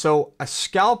 And so a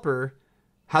scalper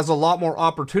has a lot more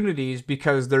opportunities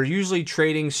because they're usually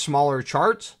trading smaller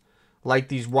charts, like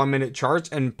these 1-minute charts,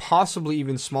 and possibly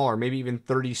even smaller, maybe even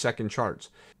 30-second charts.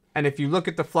 And if you look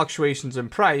at the fluctuations in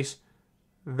price,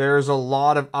 there's a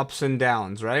lot of ups and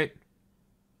downs, right?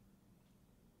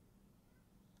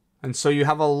 And so you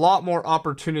have a lot more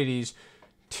opportunities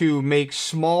to make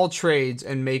small trades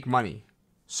and make money.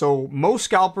 So most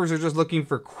scalpers are just looking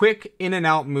for quick in and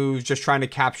out moves, just trying to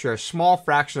capture a small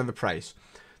fraction of the price.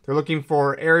 They're looking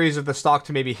for areas of the stock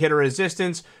to maybe hit a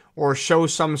resistance or show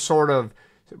some sort of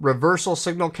reversal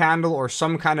signal candle or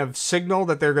some kind of signal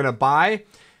that they're going to buy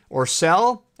or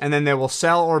sell, and then they will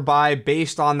sell or buy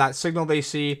based on that signal they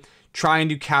see, trying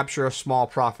to capture a small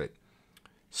profit.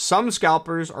 Some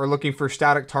scalpers are looking for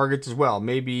static targets as well,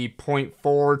 maybe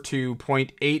 0.4 to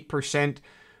 0.8%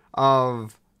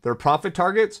 of their profit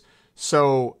targets.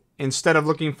 So instead of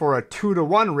looking for a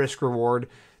 2-to-1 risk reward,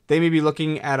 they may be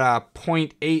looking at a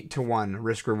 0.8-to-1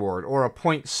 risk reward or a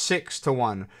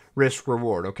 0.6-to-1 risk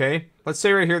reward, okay? Let's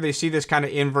say right here they see this kind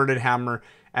of inverted hammer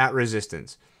at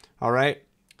resistance, all right?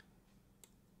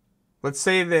 Let's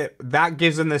say that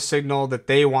gives them the signal that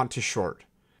they want to short.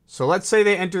 So let's say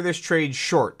they enter this trade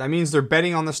short. That means they're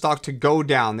betting on the stock to go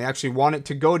down. They actually want it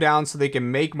to go down so they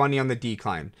can make money on the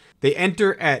decline. They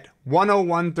enter at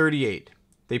 101.38.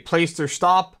 They place their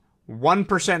stop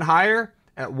 1% higher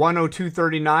at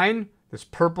 102.39, this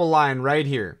purple line right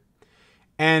here.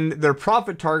 And their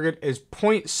profit target is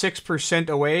 0.6%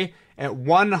 away at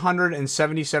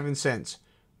 177 cents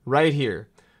right here,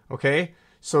 okay?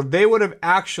 So they would have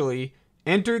actually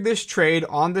entered this trade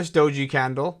on this doji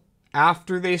candle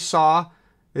after they saw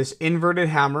this inverted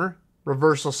hammer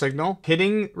reversal signal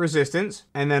hitting resistance.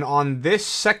 And then on this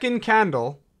second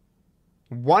candle,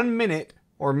 1 minute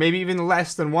or maybe even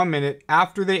less than 1 minute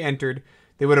after they entered,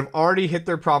 they would have already hit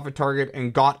their profit target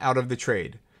and got out of the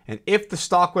trade. And if the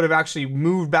stock would have actually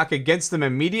moved back against them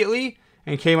immediately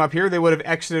and came up here, they would have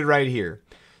exited right here.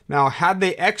 Now, had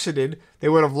they exited, they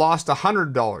would have lost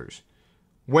 $100.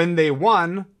 When they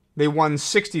won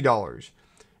 $60.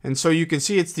 And so you can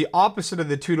see it's the opposite of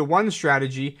the 2-to-1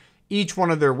 strategy. Each one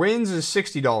of their wins is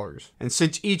 $60. And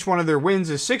since each one of their wins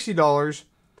is $60,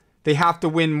 they have to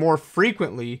win more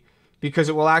frequently because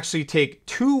it will actually take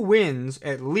 2 wins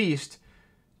at least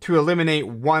to eliminate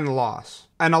 1 loss.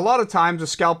 And a lot of times a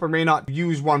scalper may not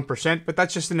use 1%, but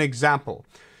that's just an example.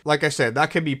 Like I said,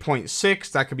 that could be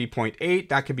 0.6, that could be 0.8,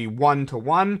 that could be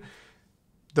 1-to-1.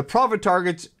 The profit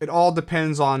targets, it all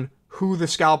depends on who the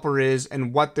scalper is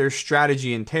and what their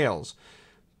strategy entails.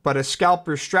 But a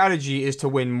scalper's strategy is to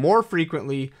win more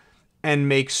frequently and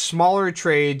make smaller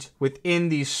trades within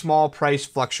these small price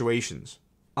fluctuations.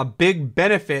 A big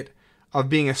benefit of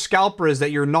being a scalper is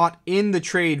that you're not in the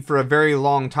trade for a very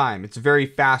long time. It's very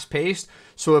fast paced.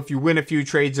 So if you win a few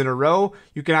trades in a row,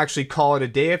 you can actually call it a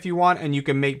day if you want, and you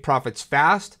can make profits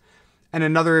fast. And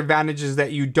another advantage is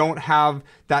that you don't have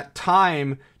that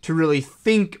time to really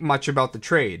think much about the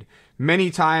trade.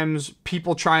 Many times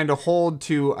people trying to hold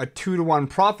to a 2-to-1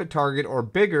 profit target or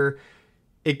bigger,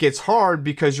 it gets hard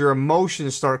because your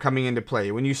emotions start coming into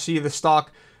play. When you see the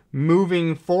stock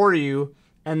moving for you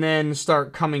and then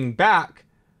start coming back,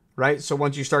 right? So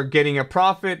once you start getting a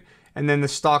profit and then the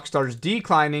stock starts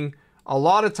declining, a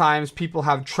lot of times people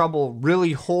have trouble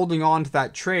really holding on to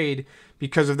that trade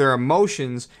because of their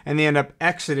emotions, and they end up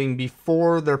exiting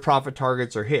before their profit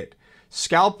targets are hit.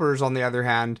 Scalpers, on the other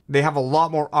hand, they have a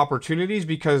lot more opportunities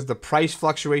because the price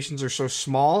fluctuations are so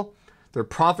small, their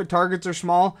profit targets are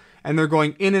small, and they're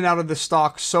going in and out of the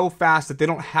stock so fast that they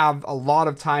don't have a lot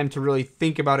of time to really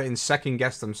think about it and second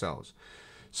guess themselves.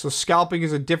 So scalping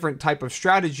is a different type of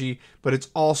strategy, but it's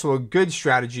also a good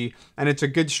strategy, and it's a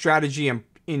good strategy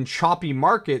in choppy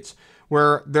markets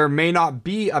where there may not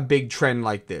be a big trend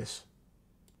like this.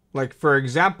 Like, for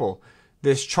example,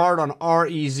 this chart on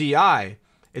REZI,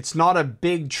 it's not a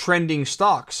big trending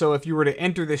stock. So if you were to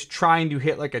enter this trying to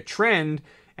hit like a trend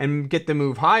and get the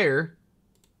move higher,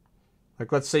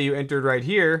 like let's say you entered right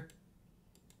here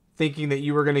thinking that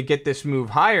you were going to get this move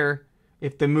higher,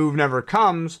 if the move never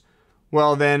comes,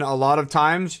 well, then a lot of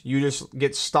times you just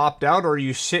get stopped out, or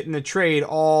you sit in the trade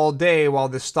all day while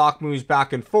the stock moves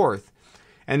back and forth.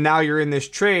 And now you're in this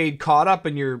trade caught up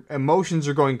and your emotions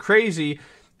are going crazy.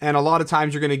 And a lot of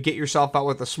times you're going to get yourself out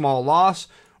with a small loss,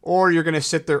 or you're going to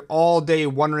sit there all day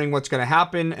wondering what's going to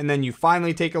happen. And then you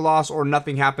finally take a loss, or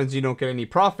nothing happens. You don't get any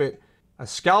profit. A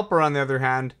scalper, on the other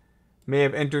hand, may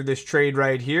have entered this trade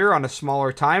right here on a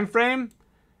smaller time frame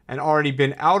and already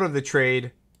been out of the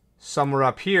trade somewhere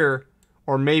up here,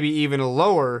 or maybe even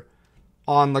lower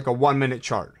on like a 1 minute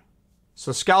chart.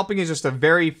 So scalping is just a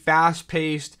very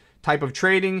fast-paced type of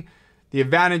trading. The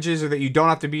advantages are that you don't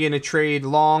have to be in a trade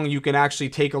long. You can actually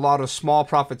take a lot of small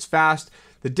profits fast.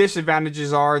 The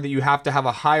disadvantages are that you have to have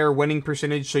a higher winning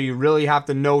percentage, so you really have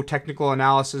to know technical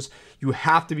analysis. You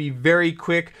have to be very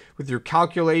quick with your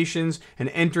calculations and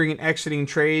entering and exiting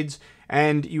trades,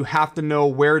 and you have to know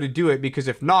where to do it, because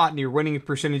if not, and your winning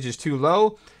percentage is too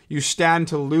low, you stand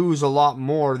to lose a lot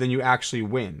more than you actually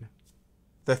win.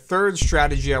 The third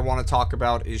strategy I want to talk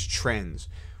about is trends.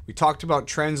 We talked about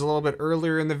trends a little bit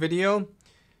earlier in the video,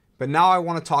 but now I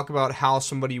want to talk about how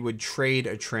somebody would trade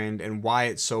a trend and why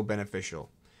it's so beneficial.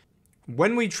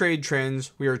 When we trade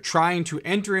trends, we are trying to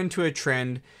enter into a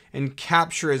trend and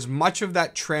capture as much of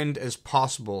that trend as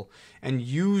possible and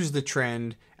use the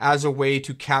trend as a way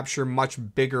to capture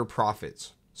much bigger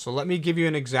profits. So let me give you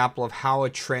an example of how a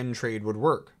trend trade would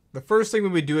work. The first thing we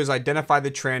would do is identify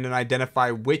the trend and identify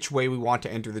which way we want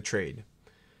to enter the trade.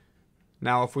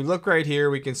 Now, if we look right here,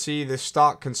 we can see this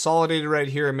stock consolidated right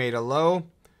here and made a low,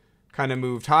 kind of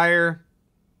moved higher,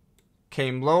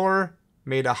 came lower,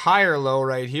 made a higher low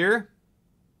right here,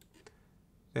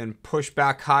 then pushed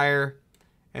back higher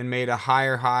and made a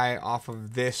higher high off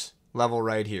of this level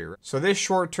right here. So this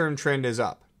short-term trend is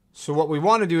up. So what we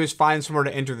want to do is find somewhere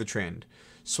to enter the trend.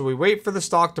 So we wait for the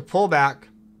stock to pull back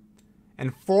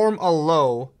and form a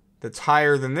low that's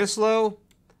higher than this low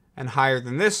and higher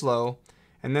than this low.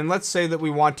 And then let's say that we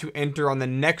want to enter on the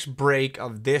next break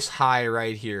of this high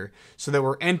right here, so that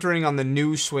we're entering on the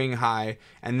new swing high,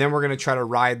 and then we're going to try to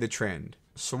ride the trend.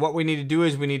 So what we need to do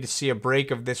is we need to see a break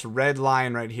of this red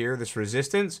line right here, this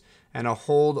resistance, and a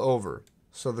hold over.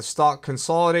 So the stock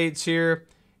consolidates here,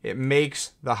 it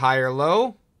makes the higher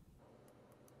low.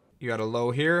 You got a low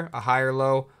here, a higher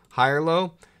low, higher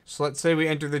low. So let's say we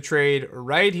enter the trade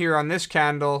right here on this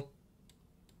candle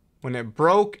when it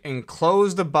broke and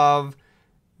closed above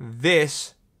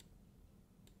this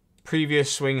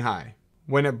previous swing high.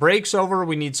 When it breaks over,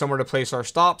 we need somewhere to place our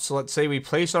stop. So let's say we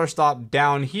place our stop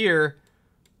down here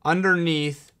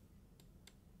underneath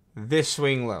this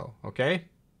swing low, okay?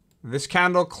 This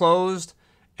candle closed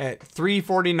at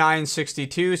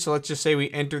 349.62, so let's just say we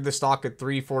entered the stock at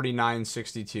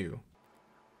 349.62.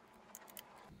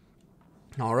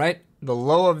 All right, the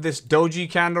low of this doji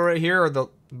candle right here, or the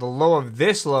low of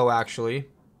this low actually,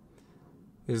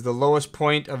 is the lowest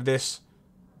point of this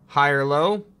higher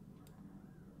low.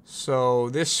 So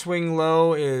this swing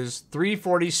low is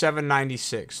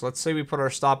 347.96. Let's say we put our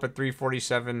stop at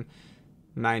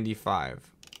 347.95.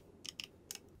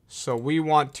 So we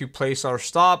want to place our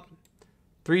stop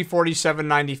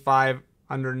 347.95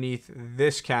 underneath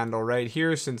this candle right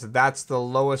here, since that's the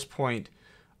lowest point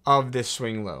of this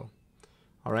swing low.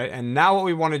 All right, and now what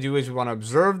we want to do is we want to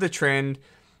observe the trend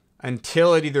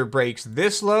until it either breaks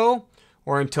this low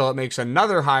or until it makes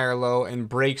another higher low and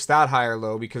breaks that higher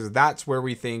low, because that's where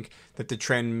we think that the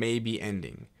trend may be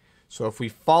ending. So if we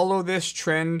follow this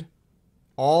trend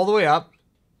all the way up,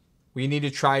 we need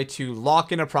to try to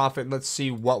lock in a profit. Let's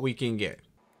see what we can get.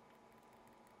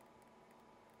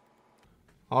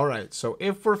 All right, so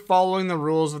if we're following the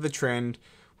rules of the trend,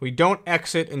 we don't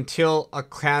exit until a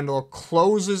candle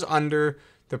closes under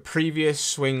the previous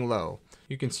swing low.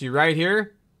 You can see right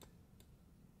here,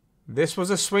 this was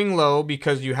a swing low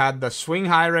because you had the swing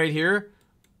high right here,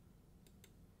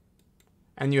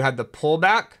 and you had the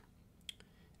pullback,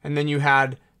 and then you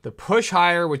had the push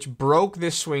higher, which broke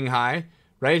this swing high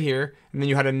right here, and then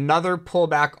you had another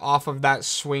pullback off of that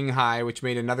swing high, which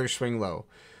made another swing low.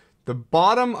 The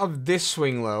bottom of this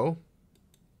swing low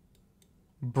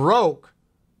broke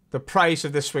the price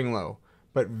of this swing low,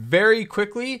 but very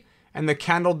quickly, and the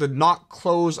candle did not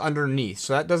close underneath.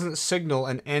 So that doesn't signal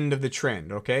an end of the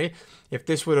trend, okay? If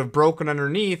this would have broken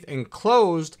underneath and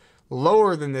closed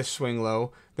lower than this swing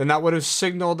low, then that would have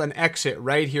signaled an exit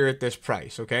right here at this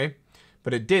price, okay?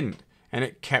 But it didn't, and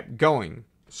it kept going.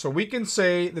 So we can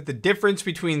say that the difference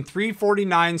between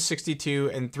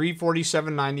 349.62 and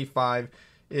 347.95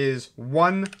 is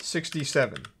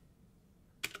 167.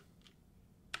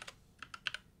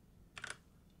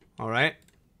 All right.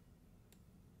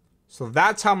 So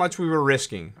that's how much we were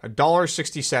risking,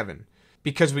 $1.67,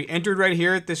 because we entered right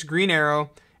here at this green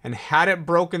arrow, and had it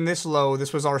broken this low,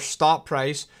 this was our stop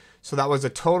price. So that was a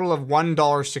total of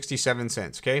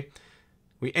 $1.67, okay?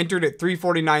 We entered at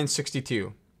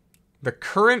 349.62. The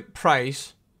current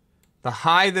price, the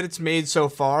high that it's made so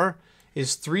far,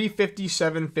 is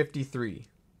 357.53.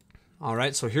 All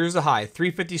right, so here's the high,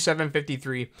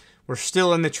 357.53. We're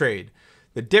still in the trade.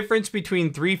 The difference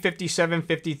between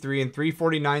 357.53 and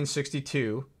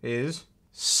 349.62 is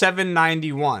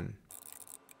 791.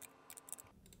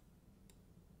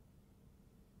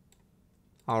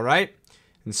 All right,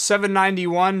 and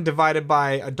 791 divided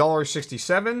by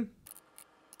 $1.67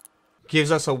 gives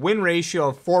us a win ratio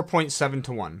of 4.7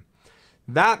 to 1.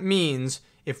 That means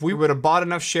if we would have bought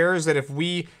enough shares that if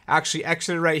we actually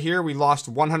exited right here, we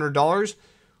lost $100,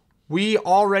 we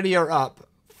already are up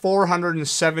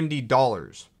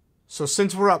 $470. So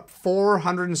since we're up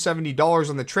 $470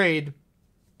 on the trade,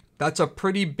 that's a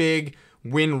pretty big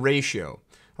win ratio.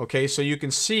 Okay, so you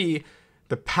can see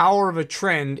the power of a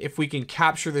trend if we can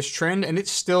capture this trend, and it's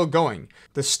still going.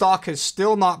 The stock has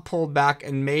still not pulled back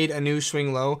and made a new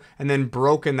swing low and then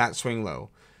broken that swing low.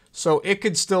 So it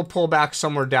could still pull back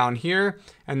somewhere down here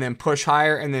and then push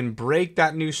higher and then break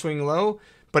that new swing low,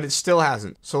 but it still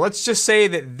hasn't. So let's just say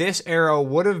that this arrow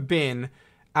would have been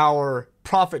our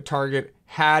profit target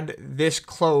had this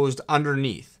closed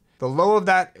underneath. The low of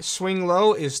that swing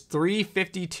low is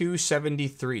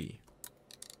 352.73.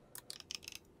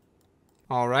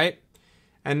 All right.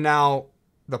 And now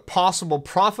the possible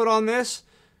profit on this,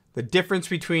 the difference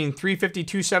between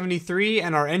 352.73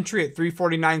 and our entry at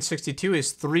 349.62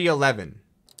 is 311.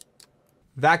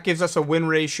 That gives us a win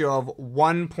ratio of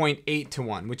 1.8 to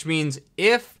 1, which means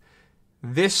if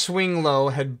this swing low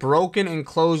had broken and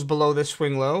closed below this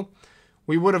swing low,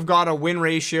 we would have got a win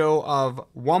ratio of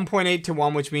 1.8 to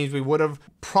 1, which means we would have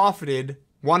profited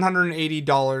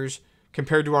 $180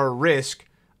 compared to our risk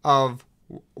of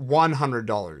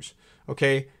 $100.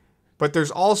 Okay, but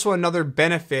there's also another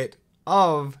benefit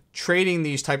of trading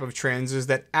these type of trends is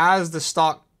that as the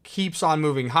stock keeps on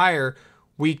moving higher,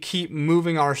 we keep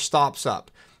moving our stops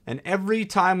up, and every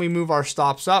time we move our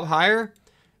stops up higher,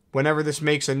 whenever this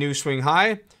makes a new swing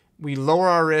high, we lower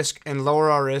our risk and lower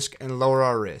our risk and lower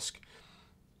our risk.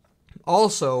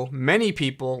 Also, many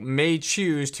people may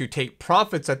choose to take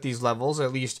profits at these levels,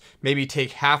 at least maybe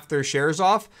take half their shares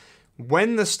off.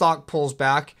 When the stock pulls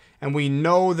back and we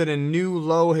know that a new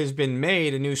low has been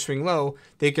made, a new swing low,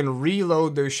 they can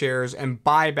reload their shares and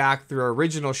buy back their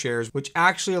original shares, which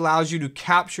actually allows you to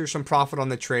capture some profit on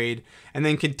the trade and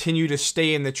then continue to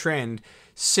stay in the trend.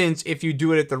 Since if you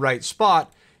do it at the right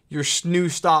spot, your new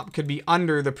stop could be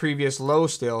under the previous low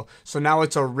still. So now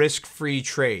it's a risk-free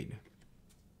trade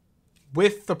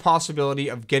with the possibility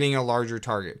of getting a larger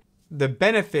target. The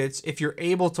benefits, if you're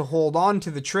able to hold on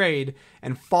to the trade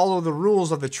and follow the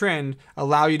rules of the trend,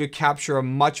 allow you to capture a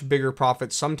much bigger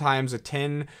profit, sometimes a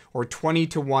 10 or 20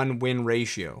 to 1 win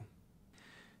ratio.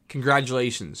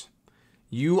 Congratulations.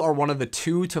 You are one of the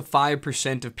 2 to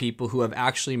 5% of people who have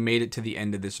actually made it to the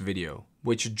end of this video,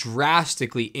 which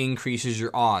drastically increases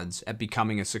your odds at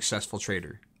becoming a successful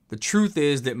trader. The truth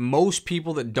is that most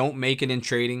people that don't make it in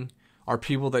trading are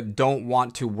people that don't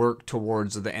want to work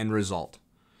towards the end result.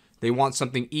 They want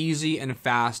something easy and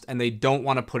fast, and they don't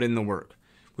want to put in the work,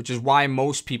 which is why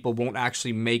most people won't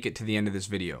actually make it to the end of this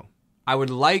video. I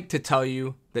would like to tell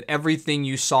you that everything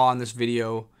you saw in this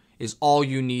video is all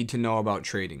you need to know about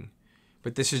trading,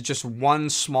 but this is just one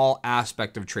small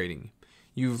aspect of trading.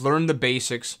 You've learned the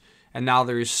basics, and now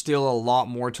there is still a lot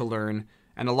more to learn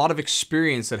and a lot of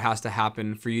experience that has to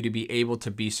happen for you to be able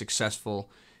to be successful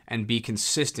and be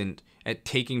consistent at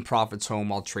taking profits home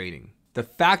while trading. The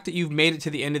fact that you've made it to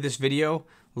the end of this video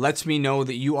lets me know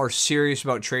that you are serious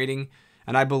about trading,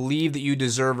 and I believe that you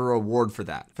deserve a reward for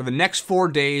that. For the next 4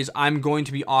 days, I'm going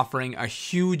to be offering a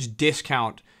huge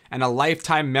discount and a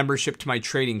lifetime membership to my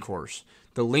trading course.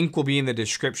 The link will be in the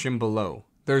description below.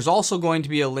 There's also going to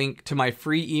be a link to my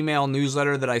free email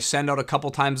newsletter that I send out a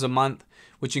couple times a month,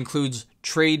 which includes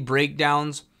trade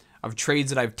breakdowns of trades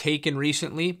that I've taken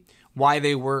recently, why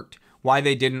they worked, why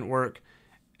they didn't work,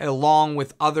 along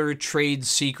with other trade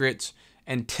secrets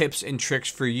and tips and tricks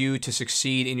for you to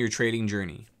succeed in your trading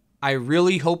journey. I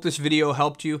really hope this video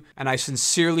helped you, and I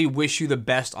sincerely wish you the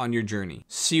best on your journey.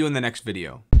 See you in the next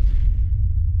video.